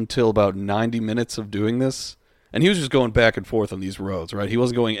wasn't until about 90 minutes of doing this, and he was just going back and forth on these roads, right? He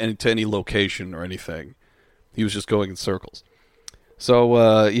wasn't going to any location or anything. He was just going in circles. So,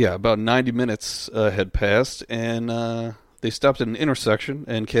 about 90 minutes had passed, and they stopped at an intersection,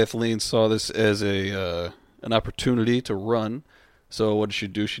 and Kathleen saw this as an opportunity to run. So what did she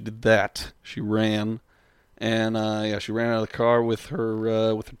do? She did that. She ran, and she ran out of the car with her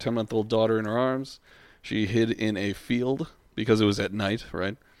 10-month-old daughter in her arms. She hid in a field because it was at night,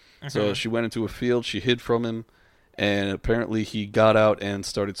 right? Uh-huh. So she went into a field. She hid from him. And apparently he got out and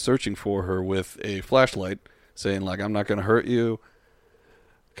started searching for her with a flashlight, saying, like, I'm not going to hurt you.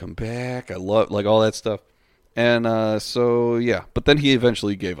 Come back. I love, like, all that stuff. And but then he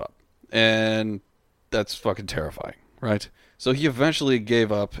eventually gave up. And that's fucking terrifying, right? So he eventually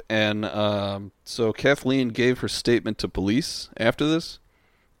gave up. And so Kathleen gave her statement to police after this.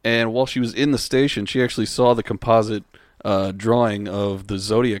 And while she was in the station, she actually saw the composite drawing of the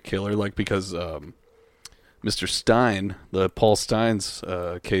Zodiac killer, like, because Mr. Stein, the Paul Stein's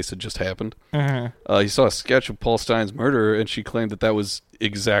case had just happened. Mm-hmm. He saw a sketch of Paul Stein's murderer, and she claimed that was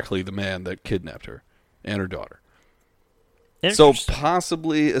exactly the man that kidnapped her and her daughter. So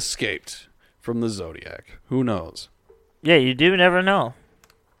possibly escaped from the Zodiac. Who knows? Yeah, you do never know.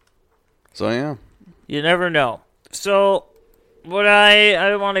 So, yeah. You never know. So, what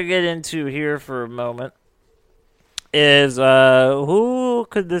I want to get into here for a moment is who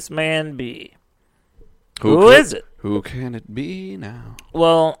could this man be? Who is it? Who can it be now?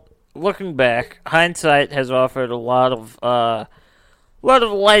 Well, looking back, hindsight has offered a lot of lot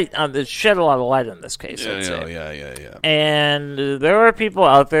of light on this, shed a lot of light on this case. I'd say. Yeah. And there are people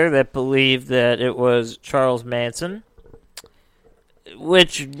out there that believe that it was Charles Manson,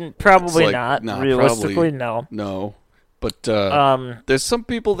 which probably not. Realistically, no. No. But there's some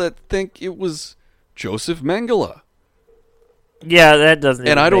people that think it was Joseph Mengele. Yeah, that doesn't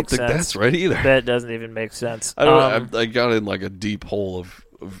even make sense. And I don't think that's right either. That doesn't even make sense. I got in like a deep hole of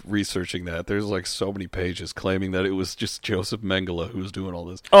researching that. There's like so many pages claiming that it was just Joseph Mengele who was doing all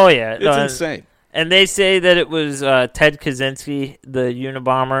this. Oh, yeah. It's insane. And they say that it was Ted Kaczynski, the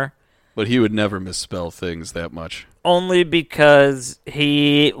Unabomber. But he would never misspell things that much. Only because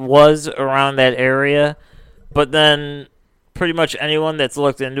he was around that area. But then pretty much anyone that's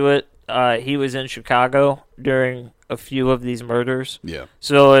looked into it, he was in Chicago during a few of these murders. Yeah.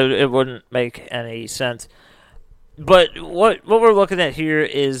 So it wouldn't make any sense. But what we're looking at here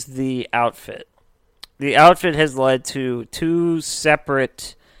is the outfit. The outfit has led to two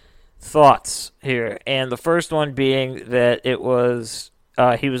separate thoughts here. And the first one being that it was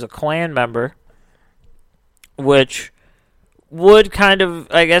he was a Klan member, which would kind of,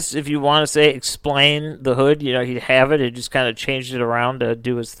 I guess, if you want to say, explain the hood. You know, he'd have it. He just kind of changed it around to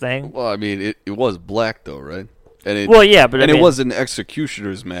do his thing. Well, I mean, it was black, though, right? And it, well, yeah, but it was an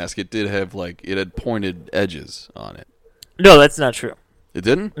executioner's mask. It did have, like, it had pointed edges on it. No, that's not true. It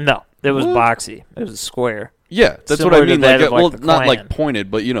didn't? No, it was boxy. It was a square. Yeah, that's what I mean. Like, well, not like pointed,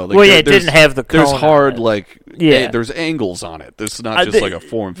 but you know. Like, well, yeah, it didn't have the cone. There's hard, like, yeah. There's angles on it. It's not just like a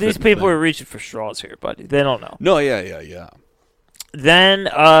form. These people are reaching for straws here, buddy. They don't know. No, yeah. Then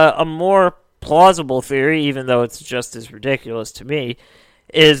a more plausible theory, even though it's just as ridiculous to me,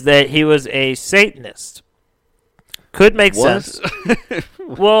 is that he was a Satanist. Could make sense.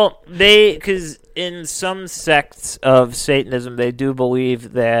 Well, because in some sects of Satanism, they do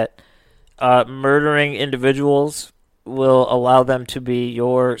believe that murdering individuals will allow them to be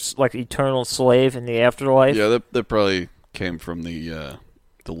your eternal slave in the afterlife. Yeah, that probably came from the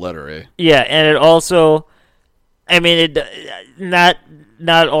letter A. Yeah, and it also, I mean, not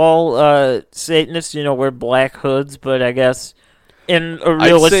all Satanists, wear black hoods, but I guess in a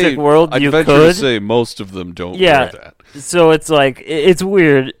realistic world, you could. I'd venture to say most of them don't wear that. So it's like, it's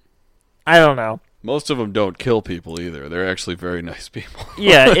weird. I don't know. Most of them don't kill people either. They're actually very nice people.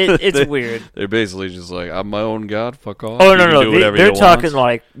 Yeah, it's weird. They're basically just like, I'm my own god, fuck off. Oh, no. They're talking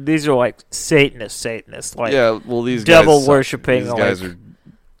like, these are like Satanists. Like, yeah, well, these devil worshipping, these guys are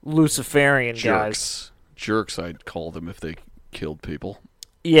Luciferian jerks. guys. Jerks, I'd call them if they killed people.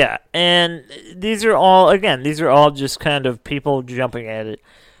 Yeah, and these are all just kind of people jumping at it.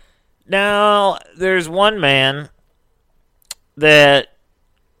 Now, there's one man that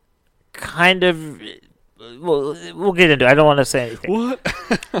kind of, we'll get into it. I don't want to say anything. What?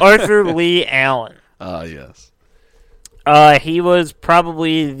 Arthur Lee Allen. Yes. He was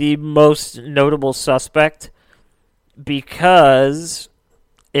probably the most notable suspect because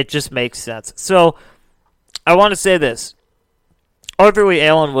it just makes sense. So, I want to say this. Arthur Lee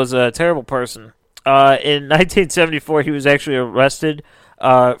Allen was a terrible person. In 1974, he was actually arrested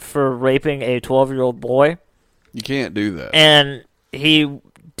for raping a 12-year-old boy. You can't do that. And he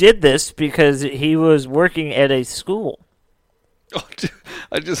did this because he was working at a school. Oh,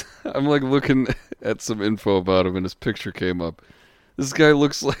 I'm like looking at some info about him, and his picture came up. This guy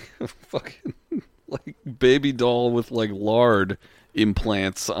looks like a fucking like baby doll with like lard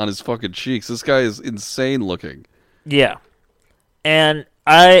implants on his fucking cheeks. This guy is insane looking. Yeah, and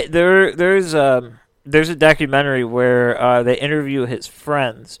there's a documentary where they interview his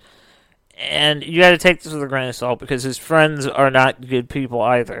friends. And you got to take this with a grain of salt because his friends are not good people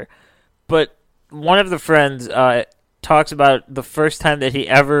either. But one of the friends talks about the first time that he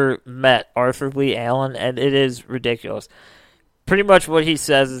ever met Arthur Lee Allen, and it is ridiculous. Pretty much what he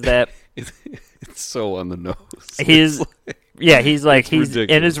says is that it's so on the nose. He's ridiculous.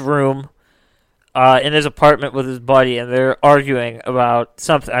 In his room, in his apartment with his buddy, and they're arguing about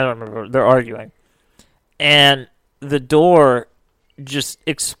something. I don't remember. They're arguing, and the door just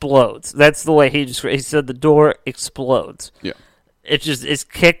explodes. That's the way he described. He said the door explodes. Yeah, it's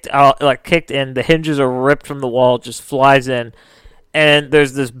kicked out, like kicked in. The hinges are ripped from the wall. Just flies in, and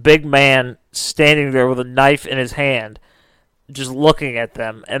there's this big man standing there with a knife in his hand, just looking at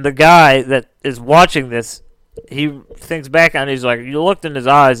them. And the guy that is watching this, he thinks back on it. He's like, you looked in his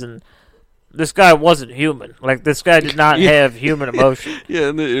eyes, and this guy wasn't human. Like this guy did not have human emotion. Yeah,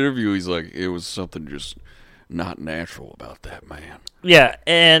 in the interview, he's like, it was something just not natural about that man. Yeah,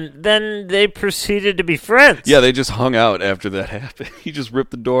 and then they proceeded to be friends. Yeah, they just hung out after that happened. He just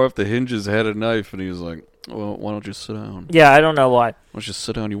ripped the door off the hinges, had a knife, and he was like, well, why don't you sit down? Yeah, I don't know why. Why don't you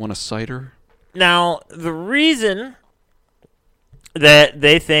sit down? You want a cider? Now, the reason that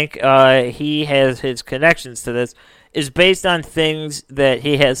they think he has his connections to this is based on things that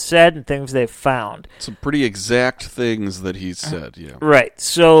he has said and things they've found. Some pretty exact things that he's said, yeah. Right.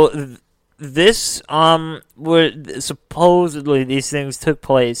 So this would supposedly these things took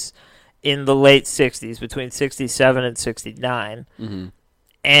place in the late 60s, between 67 and 69. Mm-hmm.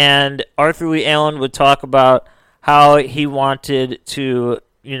 And Arthur Lee Allen would talk about how he wanted to,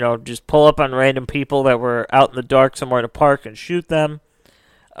 just pull up on random people that were out in the dark somewhere in a park and shoot them.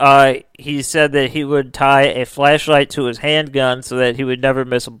 He said that he would tie a flashlight to his handgun so that he would never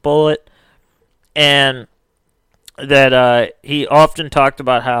miss a bullet. And that he often talked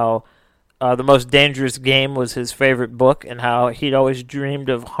about how The Most Dangerous Game was his favorite book and how he'd always dreamed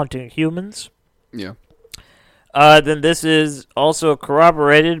of hunting humans. Yeah. Then this is also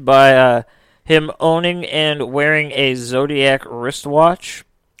corroborated by him owning and wearing a Zodiac wristwatch.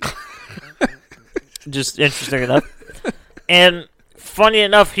 Just interesting enough. And funny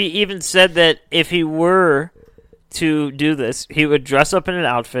enough, he even said that if he were to do this, he would dress up in an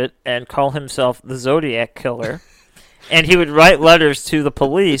outfit and call himself the Zodiac Killer. And he would write letters to the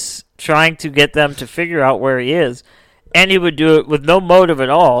police trying to get them to figure out where he is. And he would do it with no motive at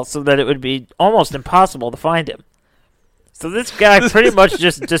all, so that it would be almost impossible to find him. So this guy pretty much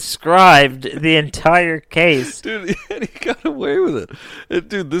just described the entire case. Dude, and he got away with it. And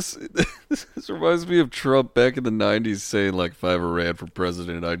dude, this reminds me of Trump back in the 90s saying, like, if I ever ran for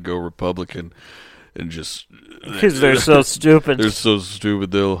president, I'd go Republican. And just... Because they're so stupid. They're so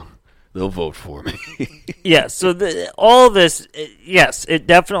stupid, they'll vote for me. Yeah, so all this, yes, it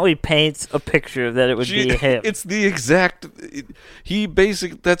definitely paints a picture that it would be him. It's the exact...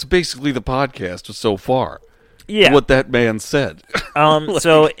 That's basically the podcast so far. Yeah. What that man said.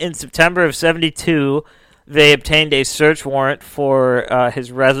 So in September of 72, they obtained a search warrant for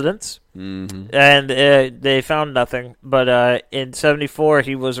his residence. Mm-hmm. And they found nothing. But in 74,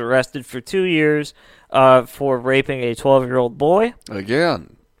 he was arrested for 2 years for raping a 12-year-old boy.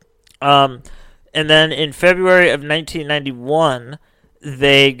 Again. And then in February of 1991,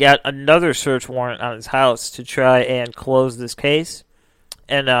 they got another search warrant on his house to try and close this case.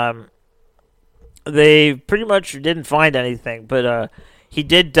 And they pretty much didn't find anything, but he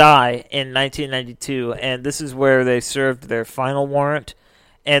did die in 1992, and this is where they served their final warrant,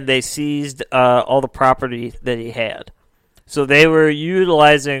 and they seized all the property that he had. So they were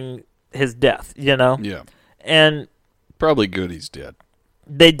utilizing his death, Yeah. And probably good he's dead.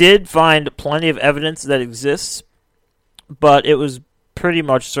 They did find plenty of evidence that exists, but it was pretty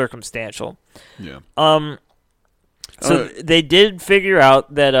much circumstantial. Yeah. So they did figure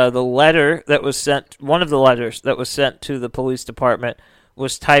out that the letter that was sent, one of the letters that was sent to the police department,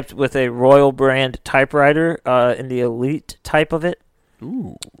 was typed with a Royal brand typewriter in the Elite type of it.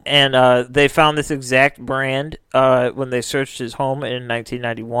 Ooh. And they found this exact brand when they searched his home in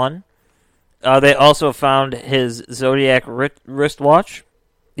 1991. They also found his Zodiac wristwatch,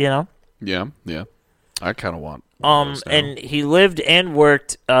 Yeah. I kind of want and he lived and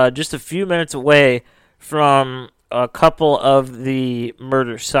worked just a few minutes away from a couple of the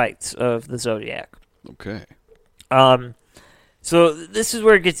murder sites of the Zodiac. Okay. So this is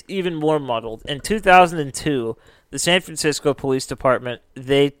where it gets even more muddled. In 2002, the San Francisco Police Department,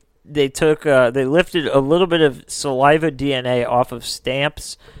 they lifted a little bit of saliva DNA off of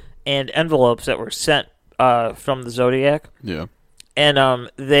stamps and envelopes that were sent from the Zodiac. Yeah. And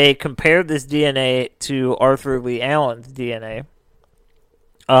they compared this DNA to Arthur Lee Allen's DNA.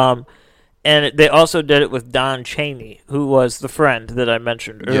 And they also did it with Don Chaney, who was the friend that I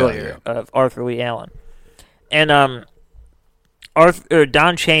mentioned earlier of Arthur Lee Allen. And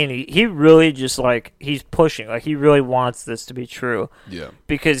Don Chaney, he really just he's pushing, he really wants this to be true. Yeah.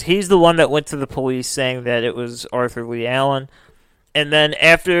 Because he's the one that went to the police saying that it was Arthur Lee Allen. And then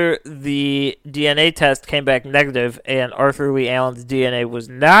after the DNA test came back negative and Arthur Lee Allen's DNA was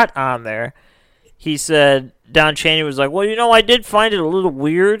not on there, he said, Don Chaney was like, well, I did find it a little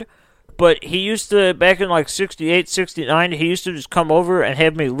weird, but he used to, back in 68, 69, he used to just come over and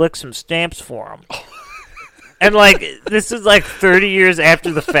have me lick some stamps for him. And this is 30 years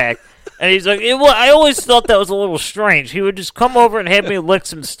after the fact. And he's like, I always thought that was a little strange. He would just come over and have me lick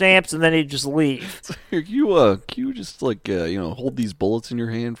some stamps, and then he'd just leave. Can you just hold these bullets in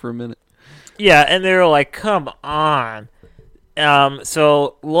your hand for a minute? Yeah, and they were like, come on.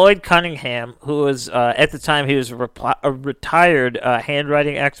 So Lloyd Cunningham, who was at the time he was a retired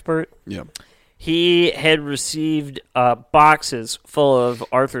handwriting expert. Yeah. He had received boxes full of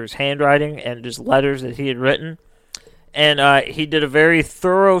Arthur's handwriting and just letters that he had written. And he did a very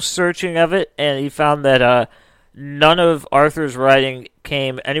thorough searching of it, and he found that none of Arthur's writing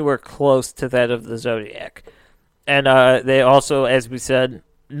came anywhere close to that of the Zodiac. And they also, as we said,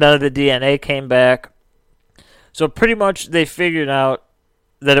 none of the DNA came back. So pretty much they figured out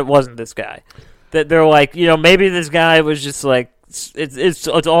that it wasn't this guy. That they're like, maybe this guy was just like, it's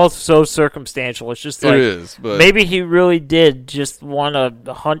all so circumstantial. It's just like, it is, but maybe he really did just want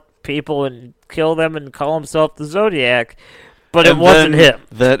to hunt people and kill them and call himself the Zodiac, but it wasn't him.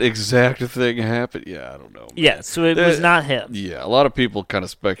 That exact thing happened. Yeah, I don't know. Yeah, so it was not him. Yeah, a lot of people kind of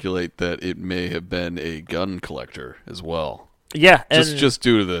speculate that it may have been a gun collector as well. Yeah, and just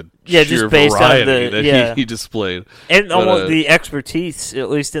due to the sheer just based variety on that he displayed, and almost the expertise, at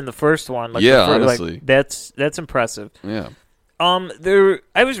least in the first one. Like honestly, like, that's impressive. Yeah.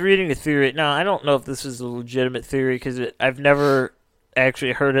 I was reading a theory. Now I don't know if this is a legitimate theory because I've never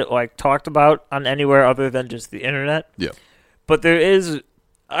actually heard it like talked about on anywhere other than just the internet. Yeah. But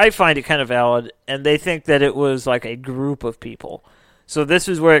I find it kind of valid, and they think that it was like a group of people. So this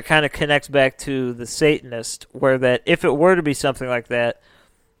is where it kind of connects back to the Satanist, where that if it were to be something like that,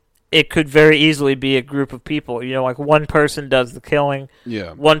 it could very easily be a group of people. Like one person does the killing.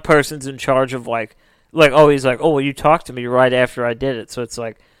 Yeah. One person's in charge of he's like, oh, well, you talked to me right after I did it. So it's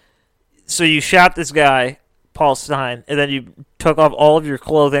like, so you shot this guy, Paul Stine, and then you took off all of your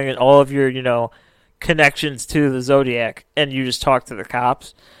clothing and all of your, connections to the Zodiac, and you just talked to the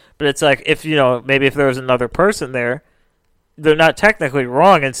cops. But it's like, if, maybe if there was another person there, they're not technically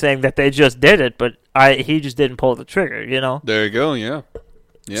wrong in saying that they just did it, but he just didn't pull the trigger, There you go, yeah.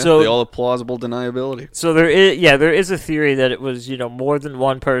 Yeah, so, they all have plausible deniability. So there is a theory that it was, more than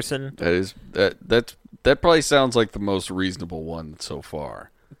one person. That probably sounds like the most reasonable one so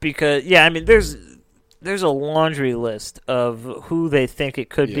far. Because there's a laundry list of who they think it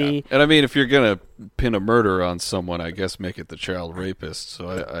could be. And I mean, if you're gonna pin a murder on someone, I guess make it the child rapist. So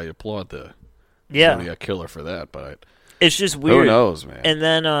I applaud the Zodiac killer for that, but it's just weird. Who knows, man? And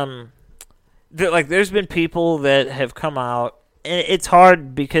then there's been people that have come out. And it's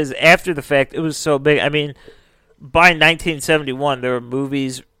hard because after the fact, it was so big. I mean, by 1971, there were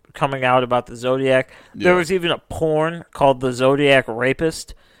movies coming out about the Zodiac. Yeah. There was even a porn called The Zodiac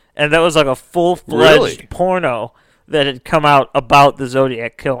Rapist, and that was like a full-fledged porno that had come out about the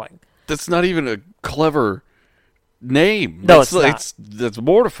Zodiac killing. That's not even a clever name. No, it's not. That's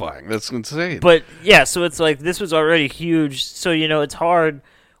mortifying. That's insane. But, yeah, so it's like this was already huge. So, it's hard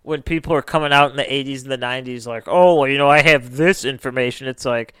when people are coming out in the 80s and the 90s like, oh, well, I have this information. It's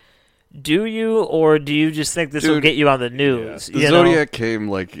like, do you, or do you just think this will get you on the news? Yeah. The Zodiac came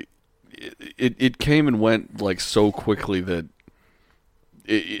like it came and went like so quickly that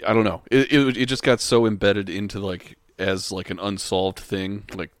I don't know. It just got so embedded into like as like an unsolved thing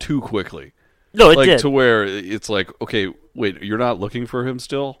like too quickly. No, it did. To where it's like, okay, wait, you're not looking for him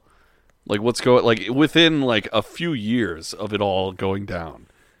still? Like what's going like within like a few years of it all going down.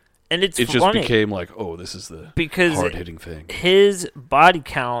 And it just became like, oh, this is the hard-hitting thing. His body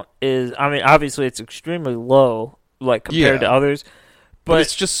count is, obviously it's extremely low, like compared to others, but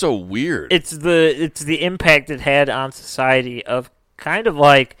it's just so weird. It's the impact it had on society of kind of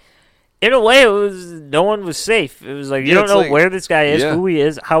like, in a way, it was no one was safe. It was like you don't know where this guy is, who he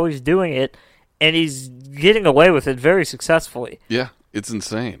is, how he's doing it, and he's getting away with it very successfully. Yeah, it's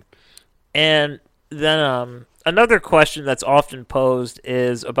insane. And then another question that's often posed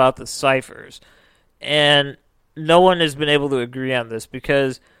is about the ciphers. And no one has been able to agree on this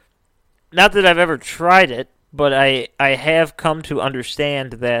because, not that I've ever tried it, but I have come to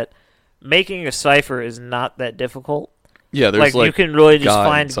understand that making a cipher is not that difficult. Yeah, there's you can really just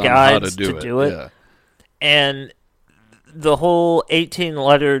find guides to do it. Yeah. And the whole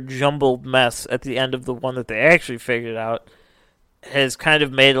 18-letter jumbled mess at the end of the one that they actually figured out has kind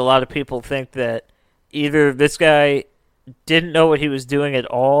of made a lot of people think that either this guy didn't know what he was doing at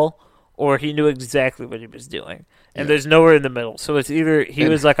all, or he knew exactly what he was doing. And there's nowhere in the middle. So it's either he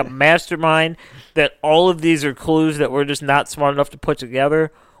was like a mastermind that all of these are clues that we're just not smart enough to put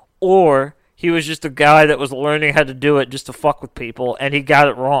together, or he was just a guy that was learning how to do it just to fuck with people, and he got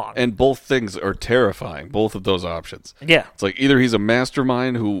it wrong. And both things are terrifying, both of those options. Yeah. It's like either he's a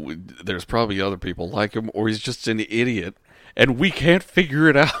mastermind who there's probably other people like him, or he's just an idiot, and we can't figure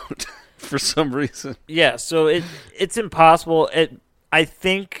it out. For some reason. Yeah, so it's impossible. I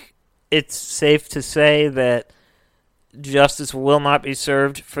think it's safe to say that justice will not be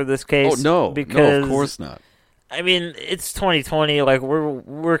served for this case. Oh, no. Because, no, of course not. I mean, it's 2020. Like,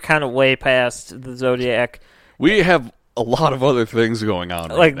 we're kind of way past the Zodiac. We have a lot of other things going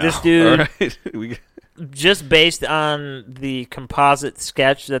on like now. This dude, right? just based on the composite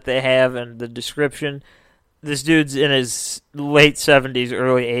sketch that they have and the description, this dude's in his late 70s,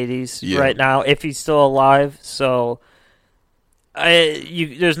 early 80s right now, if he's still alive. So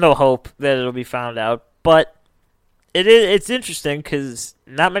there's no hope that it'll be found out. But It's interesting because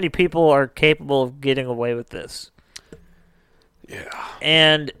not many people are capable of getting away with this. Yeah.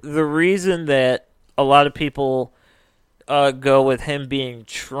 And the reason that a lot of people go with him being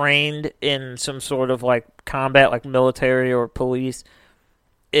trained in some sort of like combat, like military or police,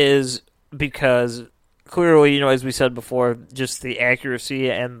 is because clearly, as we said before, just the accuracy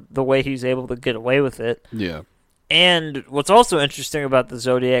and the way he's able to get away with it. Yeah. And what's also interesting about the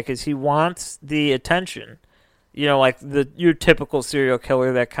Zodiac is he wants the attention. Like your typical serial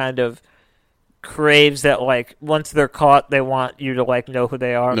killer that kind of craves that, like, once they're caught, they want you to, like, know who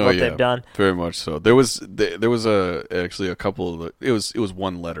they are and what they've done. Very much so. There was actually a couple of it was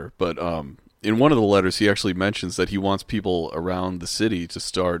one letter, but in one of the letters he actually mentions that he wants people around the city to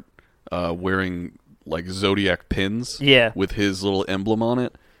start wearing like Zodiac pins with his little emblem on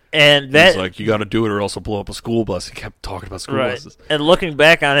it. And he's like, you got to do it or else I'll blow up a school bus. He kept talking about school buses. And looking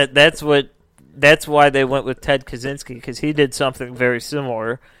back on it, that's why they went with Ted Kaczynski, because he did something very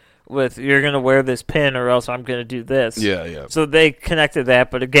similar with, you're going to wear this pin or else I'm going to do this. Yeah. So they connected that,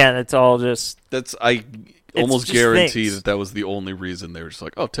 but again, it's all just... I almost guarantee that was the only reason they were just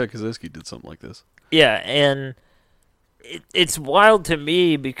like, oh, Ted Kaczynski did something like this. Yeah, and it's wild to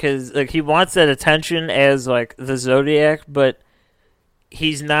me because, like, he wants that attention as, like, the Zodiac, but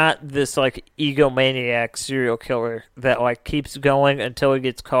he's not this, like, egomaniac serial killer that, like, keeps going until he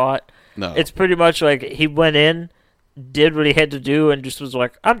gets caught. No. It's pretty much like he went in, did what he had to do, and just was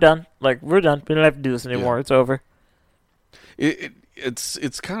like, I'm done. Like, we're done. We don't have to do this anymore. It's over.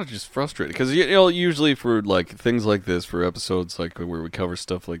 It's kind of just frustrating because, usually for, like, things like this, for episodes like where we cover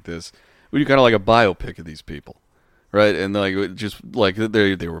stuff like this, we do kind of like a biopic of these people. Right, and like just like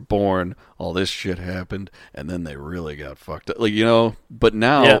they were born, all this shit happened, and then they really got fucked up. Like, but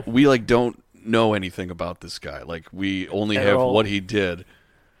now we like don't know anything about this guy. Like, we only have what he did,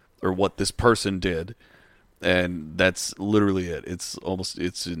 or what this person did, and that's literally it. It's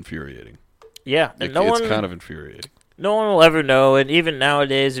infuriating. Yeah, and it's kind of infuriating. No one will ever know, and even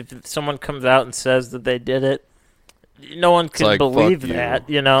nowadays, if someone comes out and says that they did it, no one can believe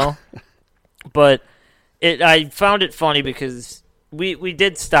that, But. I found it funny because we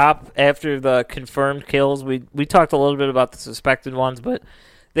did stop after the confirmed kills. We talked a little bit about the suspected ones, but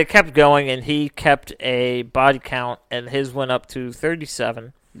they kept going, and he kept a body count, and his went up to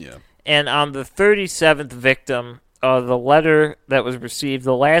 37. Yeah. And on the 37th victim, the letter that was received,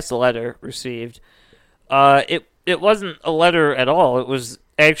 the last letter received, it wasn't a letter at all. It was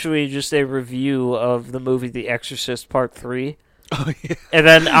actually just a review of the movie The Exorcist Part 3. Oh, yeah. And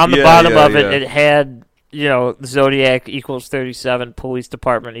then on the bottom of it, it had... Zodiac equals 37, police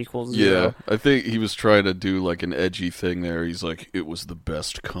department equals 0. Yeah, I think he was trying to do like an edgy thing there. He's like, it was the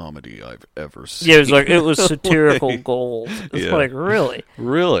best comedy I've ever seen. Yeah, it was like, it was satirical gold. It's like, really?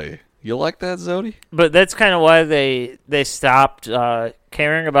 Really? You like that, Zodi? But that's kind of why they stopped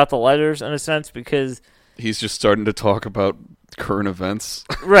caring about the letters, in a sense, because... He's just starting to talk about current events.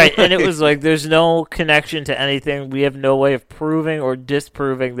 Right, and it was like, there's no connection to anything. We have no way of proving or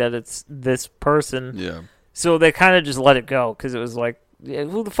disproving that it's this person. Yeah. So they kind of just let it go, because it was like,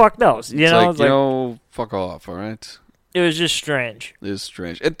 who the fuck knows? It's like, fuck off, all right? It was just strange. It is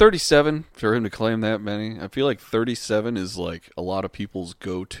strange. At 37, for him to claim that many, I feel like 37 is like a lot of people's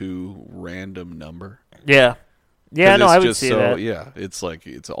go-to random number. Yeah. Yeah, no, I would see that. Yeah, it's like,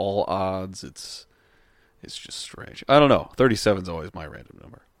 it's all odds, It's just strange. I don't know. 37 is always my random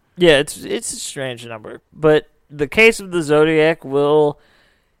number. Yeah, it's a strange number. But the case of the Zodiac will,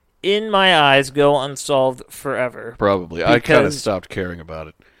 in my eyes, go unsolved forever. Probably. I kind of stopped caring about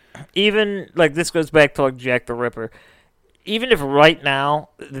it. Even, like, this goes back to, like, Jack the Ripper. Even if right now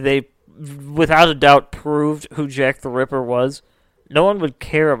they, without a doubt, proved who Jack the Ripper was, no one would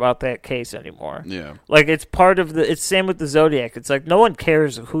care about that case anymore. Yeah. Like, it's part of the... It's same with the Zodiac. It's like, no one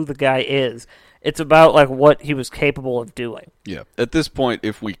cares who the guy is. It's about, like, what he was capable of doing. Yeah. At this point,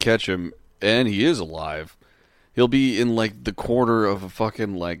 if we catch him, and he is alive, he'll be in, like, the corner of a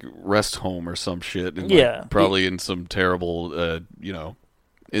fucking, like, rest home or some shit. And, like, probably in some terrible,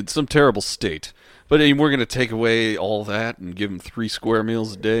 in some terrible state. But we're going to take away all that and give him 3 square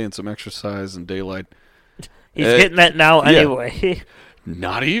meals a day and some exercise and daylight. He's getting that now anyway. Yeah.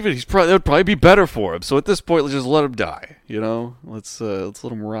 Not even. That would probably be better for him. So at this point, let's just let him die. Let's let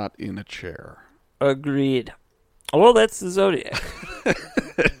him rot in a chair. Agreed. Well, that's the Zodiac.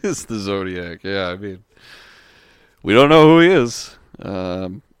 It's the Zodiac. Yeah, I mean, we don't know who he is.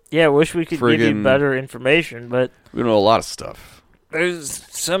 I wish we could give you better information, but we know a lot of stuff. There's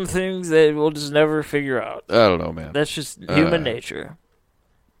some things that we'll just never figure out. I don't know, man. That's just human nature.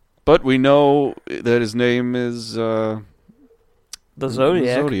 But we know that his name is the Zodiac. The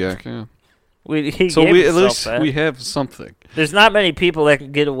Zodiac, yeah. At least we have something. There's not many people that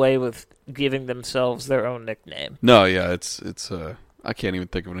can get away with giving themselves their own nickname. No, yeah, it's I can't even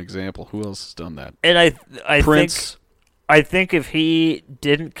think of an example. Who else has done that? And I Prince. think if he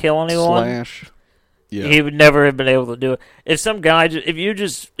didn't kill anyone, Slash. Yeah. he would never have been able to do it. If some guy, if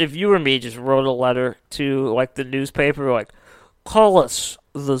you or me just wrote a letter to like the newspaper, like, call us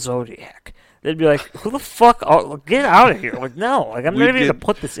the Zodiac, they'd be like, who the fuck? Get out of here! Like, no, like I'm not even gonna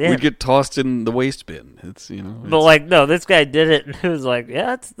put this in. We get tossed in the waste bin. But like, no, this guy did it, and it was like,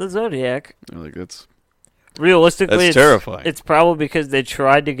 yeah, it's the Zodiac. Like that's. Realistically, it's terrifying. It's probably because they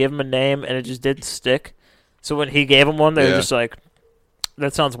tried to give him a name and it just didn't stick. So when he gave him one, they were just like,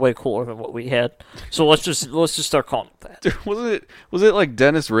 "That sounds way cooler than what we had." So let's just start calling it that. Dude, was it like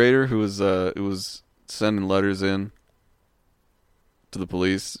Dennis Rader who was sending letters in to the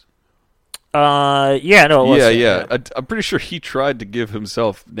police? Yeah, no, it was. Yeah. I'm pretty sure he tried to give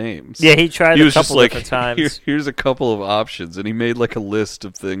himself names. Yeah, he tried a couple different times. Here's a couple of options, and he made like a list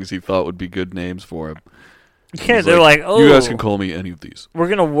of things he thought would be good names for him. Yeah, they're like, "Oh, you guys can call me any of these. We're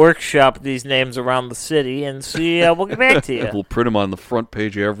gonna workshop these names around the city and see. We'll get back to you. We'll print them on the front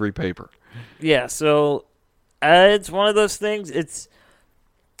page of every paper." Yeah, so it's one of those things. It's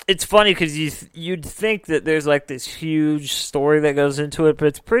funny because you'd think that there's like this huge story that goes into it, but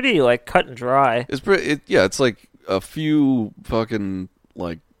it's pretty like cut and dry. It's like a few fucking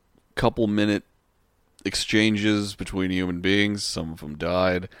like couple minute exchanges between human beings. Some of them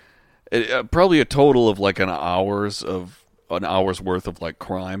died. Probably a total of like an hour's worth of like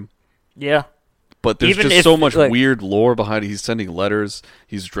crime. Yeah. But there's just so much weird lore behind it. He's sending letters.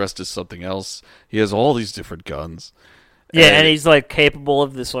 He's dressed as something else. He has all these different guns. Yeah, and he's like capable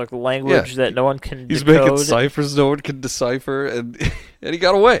of this like language that no one can He's decode. making ciphers no one can decipher, and he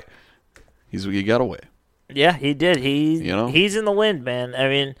got away. He got away. Yeah, he did. He's in the wind, man. I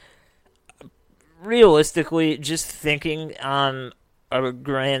mean, realistically, just thinking on a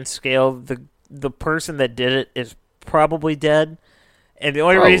grand scale, the person that did it is probably dead. And the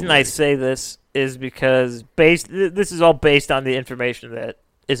only reason I say this is because this is all based on the information that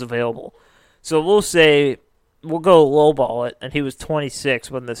is available. So we'll go lowball it, and he was 26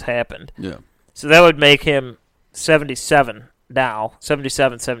 when this happened. Yeah. So that would make him 77 now,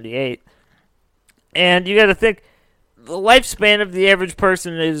 77, 78. And you got to think, the lifespan of the average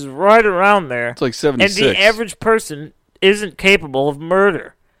person is right around there. It's like 76. And the average person isn't capable of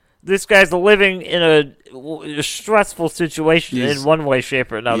murder. This guy's living in a stressful situation in one way,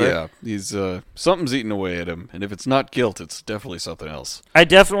 shape, or another. Yeah, he's something's eating away at him, and if it's not guilt, it's definitely something else. I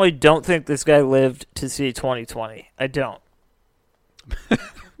definitely don't think this guy lived to see 2020. I don't.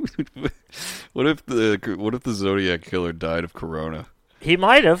 What if the Zodiac killer died of corona? He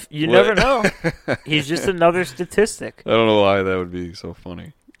might have. You never know. He's just another statistic. I don't know why that would be so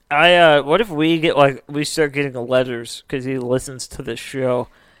funny. What if we start getting letters because he listens to this show,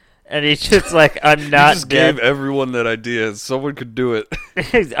 and he's just like, I'm not he just dead. Gave everyone that idea. Someone could do it.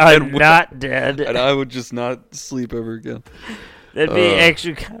 I'm not dead. And I would just not sleep ever again. That'd be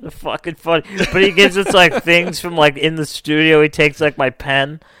actually kind of fucking funny. But he gives us like things from like in the studio. He takes like my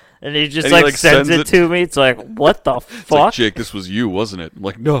pen. And he just like sends it to me. It's like, what the fuck? It's like, Jake, this was you, wasn't it? I'm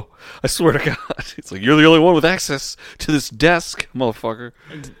like, no, I swear to God. It's like, you're the only one with access to this desk, motherfucker.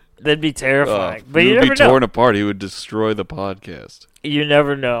 That'd be terrifying. But you never know. He would be torn apart. He would destroy the podcast. You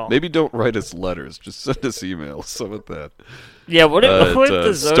never know. Maybe don't write us letters. Just send us emails. Some of that. Yeah, what if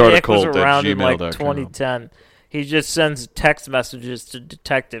the Zodiac was around in like 2010? He just sends text messages to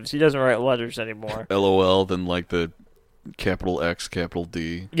detectives. He doesn't write letters anymore. LOL, then like the capital X, capital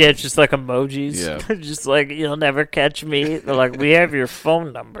D. Yeah, it's just like emojis. Yeah. Just like, you'll never catch me. They're like, we have your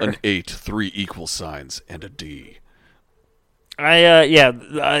phone number. An 8, 3 equal signs, and a D.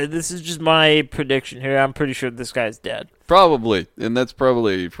 This is just my prediction here. I'm pretty sure this guy's dead. Probably, and that's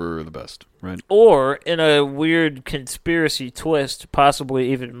probably for the best, right? Or, in a weird conspiracy twist,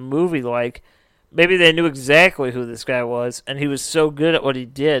 possibly even movie-like, maybe they knew exactly who this guy was, and he was so good at what he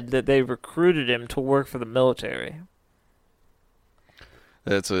did that they recruited him to work for the military.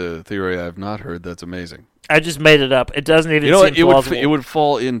 That's a theory I've not heard. That's amazing. I just made it up. It doesn't even seem plausible. It would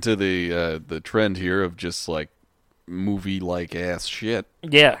fall into the trend here of just like movie-like ass shit.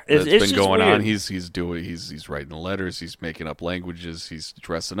 Yeah, it's been just going weird. on. He's writing letters. He's making up languages. He's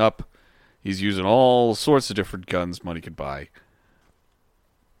dressing up. He's using all sorts of different guns money could buy.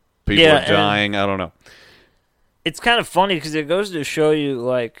 People are dying. I don't know. It's kind of funny because it goes to show you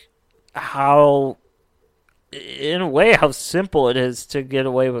like how, in a way, how simple it is to get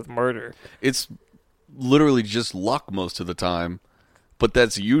away with murder. It's literally just luck most of the time But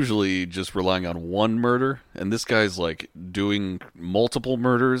that's usually just relying on one murder, and this guy's like doing multiple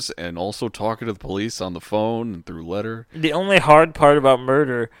murders and also talking to the police on the phone and through letter. The only hard part about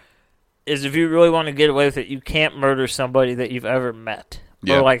murder is if you really want to get away with it, you can't murder somebody that you've ever met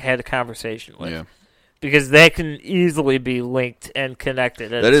or like had a conversation with. Yeah. Because that can easily be linked and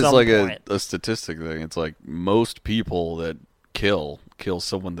connected at some point. That is like a statistic thing. It's like most people that kill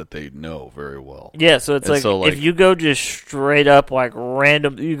someone that they know very well. Yeah, so it's like if you go just straight up like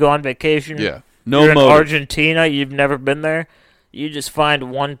random, you go on vacation. Yeah, no you're motive. In Argentina, you've never been there. You just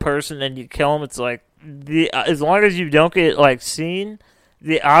find one person and you kill them. It's like as long as you don't get like seen,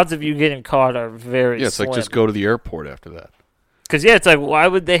 the odds of you getting caught are very slim. It's like just go to the airport after that. Because it's like why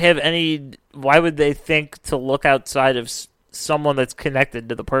would they think to look outside of someone that's connected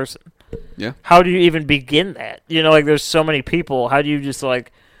to the person? Yeah. How do you even begin that? Like there's so many people. How do you just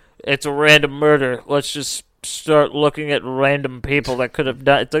like, it's a random murder. Let's just start looking at random people that could have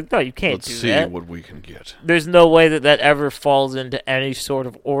done. It's like, no, you can't do that. Let's see what we can get. There's no way that ever falls into any sort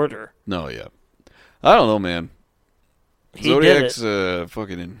of order. No, yeah. I don't know, man. Zodiac's a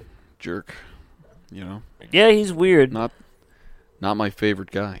fucking jerk. Yeah, he's weird. Not my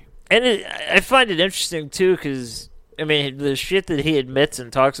favorite guy. And I find it interesting too, because I mean, the shit that he admits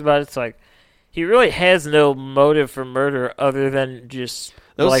and talks about, it's like he really has no motive for murder other than just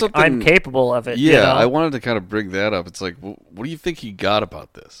like I'm capable of it. Yeah, I wanted to kind of bring that up. It's like, what do you think he got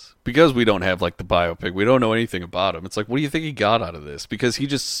about this? Because we don't have like the biopic, we don't know anything about him. It's like, what do you think he got out of this? Because he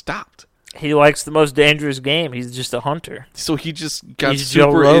just stopped. He likes the most dangerous game. He's just a hunter. So he just got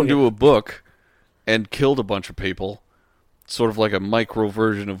super into a book and killed a bunch of people. Sort of like a micro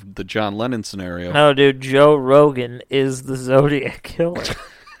version of the John Lennon scenario. No, dude, Joe Rogan is the Zodiac Killer.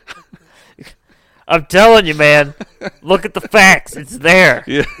 I'm telling you, man. Look at the facts. It's there.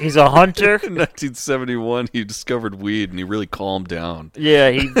 Yeah. He's a hunter. In 1971, he discovered weed, and he really calmed down. Yeah,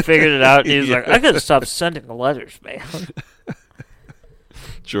 he figured it out. And he was like, I got to stop sending letters, man.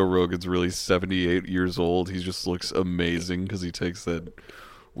 Joe Rogan's really 78 years old. He just looks amazing because he takes that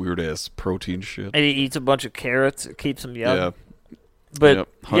weird-ass protein shit. And he eats a bunch of carrots. It keeps him young. Yeah. But,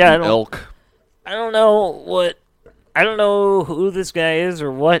 hunting elk. I don't know who this guy is or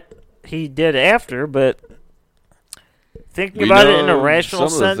what he did after, but thinking about it in a rational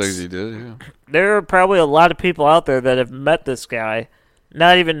sense, some of the things he did, yeah. There are probably a lot of people out there that have met this guy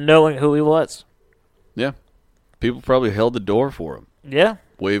not even knowing who he was. Yeah. People probably held the door for him. Yeah.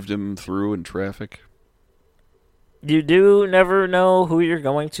 Waved him through in traffic. You do never know who you're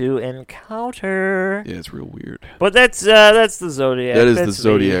going to encounter. Yeah, it's real weird. But that's the Zodiac. That's the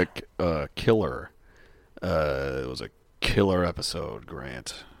Zodiac Killer. It was a killer episode,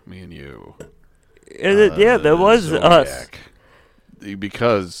 Grant. Me and you. Yeah, that was Zodiac. Us.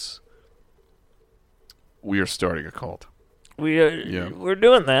 Because we are starting a cult. We're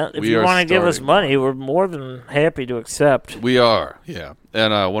doing that. If you want to give us money, we're more than happy to accept. We are, yeah.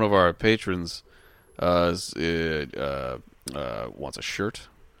 And one of our patrons wants a shirt.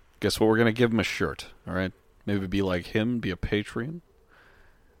 Guess what? We're going to give him a shirt, all right? Maybe be like him, be a Patreon.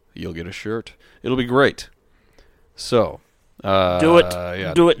 You'll get a shirt. It'll be great. So, do it.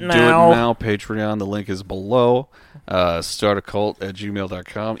 Yeah, do it now. Do it now. Patreon. The link is below.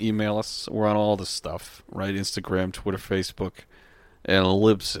 Startacult@gmail.com. Email us. We're on all this stuff, right? Instagram, Twitter, Facebook, and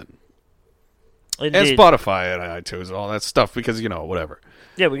Libsyn. Indeed. And Spotify and iTunes and all that stuff because, whatever.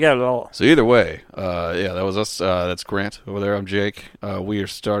 Yeah, we got it all. So either way, that was us. That's Grant over there. I'm Jake. We are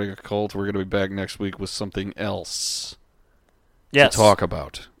starting a cult. We're going to be back next week with something else to talk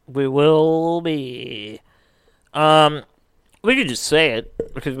about. We will be. We could just say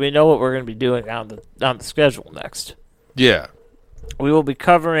it because we know what we're going to be doing on the schedule next. Yeah. We will be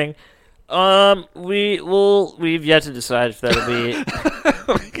covering. We've yet to decide if that'll be.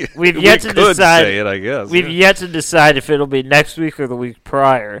 We've yet to decide. Say it, I guess. We've yet to decide if it'll be next week or the week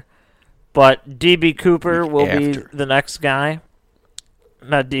prior. But DB Cooper will be the next guy.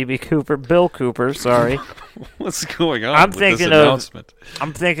 Not DB Cooper, Bill Cooper. Sorry. What's going on with this announcement?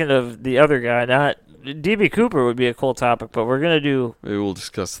 I'm thinking of the other guy. Not DB Cooper would be a cool topic, but we're gonna do. Maybe we'll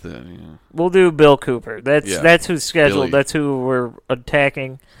discuss that. Yeah. We'll do Bill Cooper. That's who's scheduled. Billy. That's who we're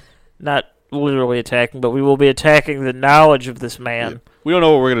attacking. Not literally attacking, but we will be attacking the knowledge of this man. Yeah. We don't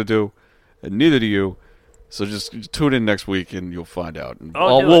know what we're going to do, and neither do you. So just tune in next week, and you'll find out. And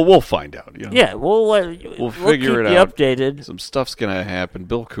we'll find out. Yeah, we'll figure it out. Updated. Some stuff's going to happen.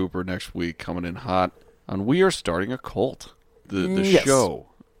 Bill Cooper next week coming in hot on We Are Starting a Cult, the show.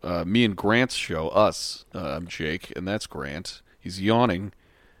 Me and Grant's show, us. I'm Jake, and that's Grant. He's yawning.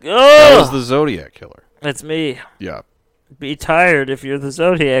 That was the Zodiac Killer. That's me. Yeah. Be tired if you're the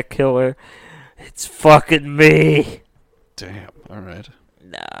Zodiac Killer. It's fucking me. Damn. All right.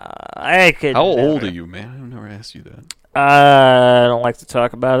 I could. How old are you, man? I've never asked you that. I don't like to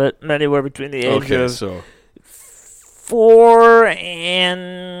talk about it. I'm anywhere between the age of so 4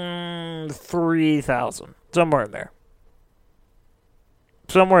 and 3,000, somewhere in there,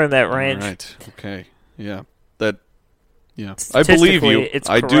 somewhere in that range. All right. Okay. Yeah. Yeah. I believe you.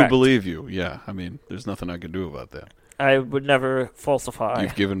 I do believe you. Yeah. I mean, there's nothing I can do about that. I would never falsify.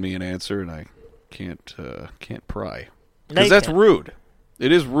 You've given me an answer, and I can't pry because that's rude.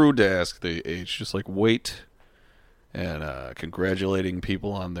 It is rude to ask the age, just like weight and congratulating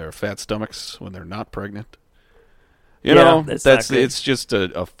people on their fat stomachs when they're not pregnant. You know, it's just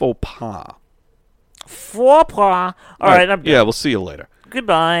a faux pas. Faux pas. All right, I'm done. Yeah, we'll see you later.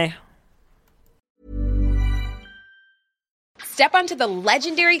 Goodbye. Step onto the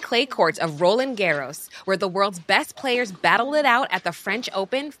legendary clay courts of Roland Garros, where the world's best players battle it out at the French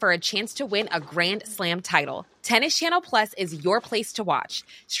Open for a chance to win a Grand Slam title. Tennis Channel Plus is your place to watch.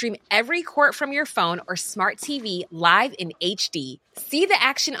 Stream every court from your phone or smart TV live in HD. See the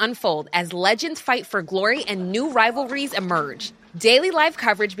action unfold as legends fight for glory and new rivalries emerge. Daily live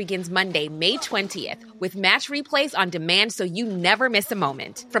coverage begins Monday, May 20th, with match replays on demand so you never miss a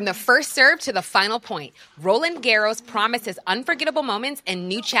moment. From the first serve to the final point, Roland Garros promises unforgettable moments and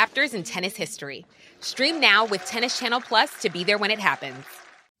new chapters in tennis history. Stream now with Tennis Channel Plus to be there when it happens.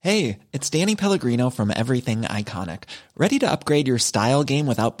 Hey, it's Danny Pellegrino from Everything Iconic. Ready to upgrade your style game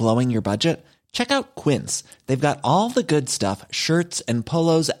without blowing your budget? Check out Quince. They've got all the good stuff, shirts and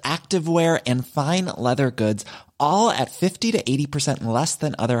polos, activewear, and fine leather goods, all at 50 to 80% less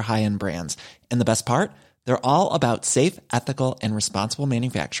than other high-end brands. And the best part? They're all about safe, ethical, and responsible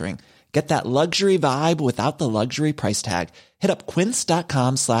manufacturing. Get that luxury vibe without the luxury price tag. Hit up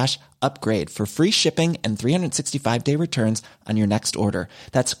quince.com/upgrade for free shipping and 365-day returns on your next order.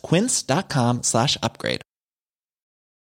 That's quince.com/upgrade.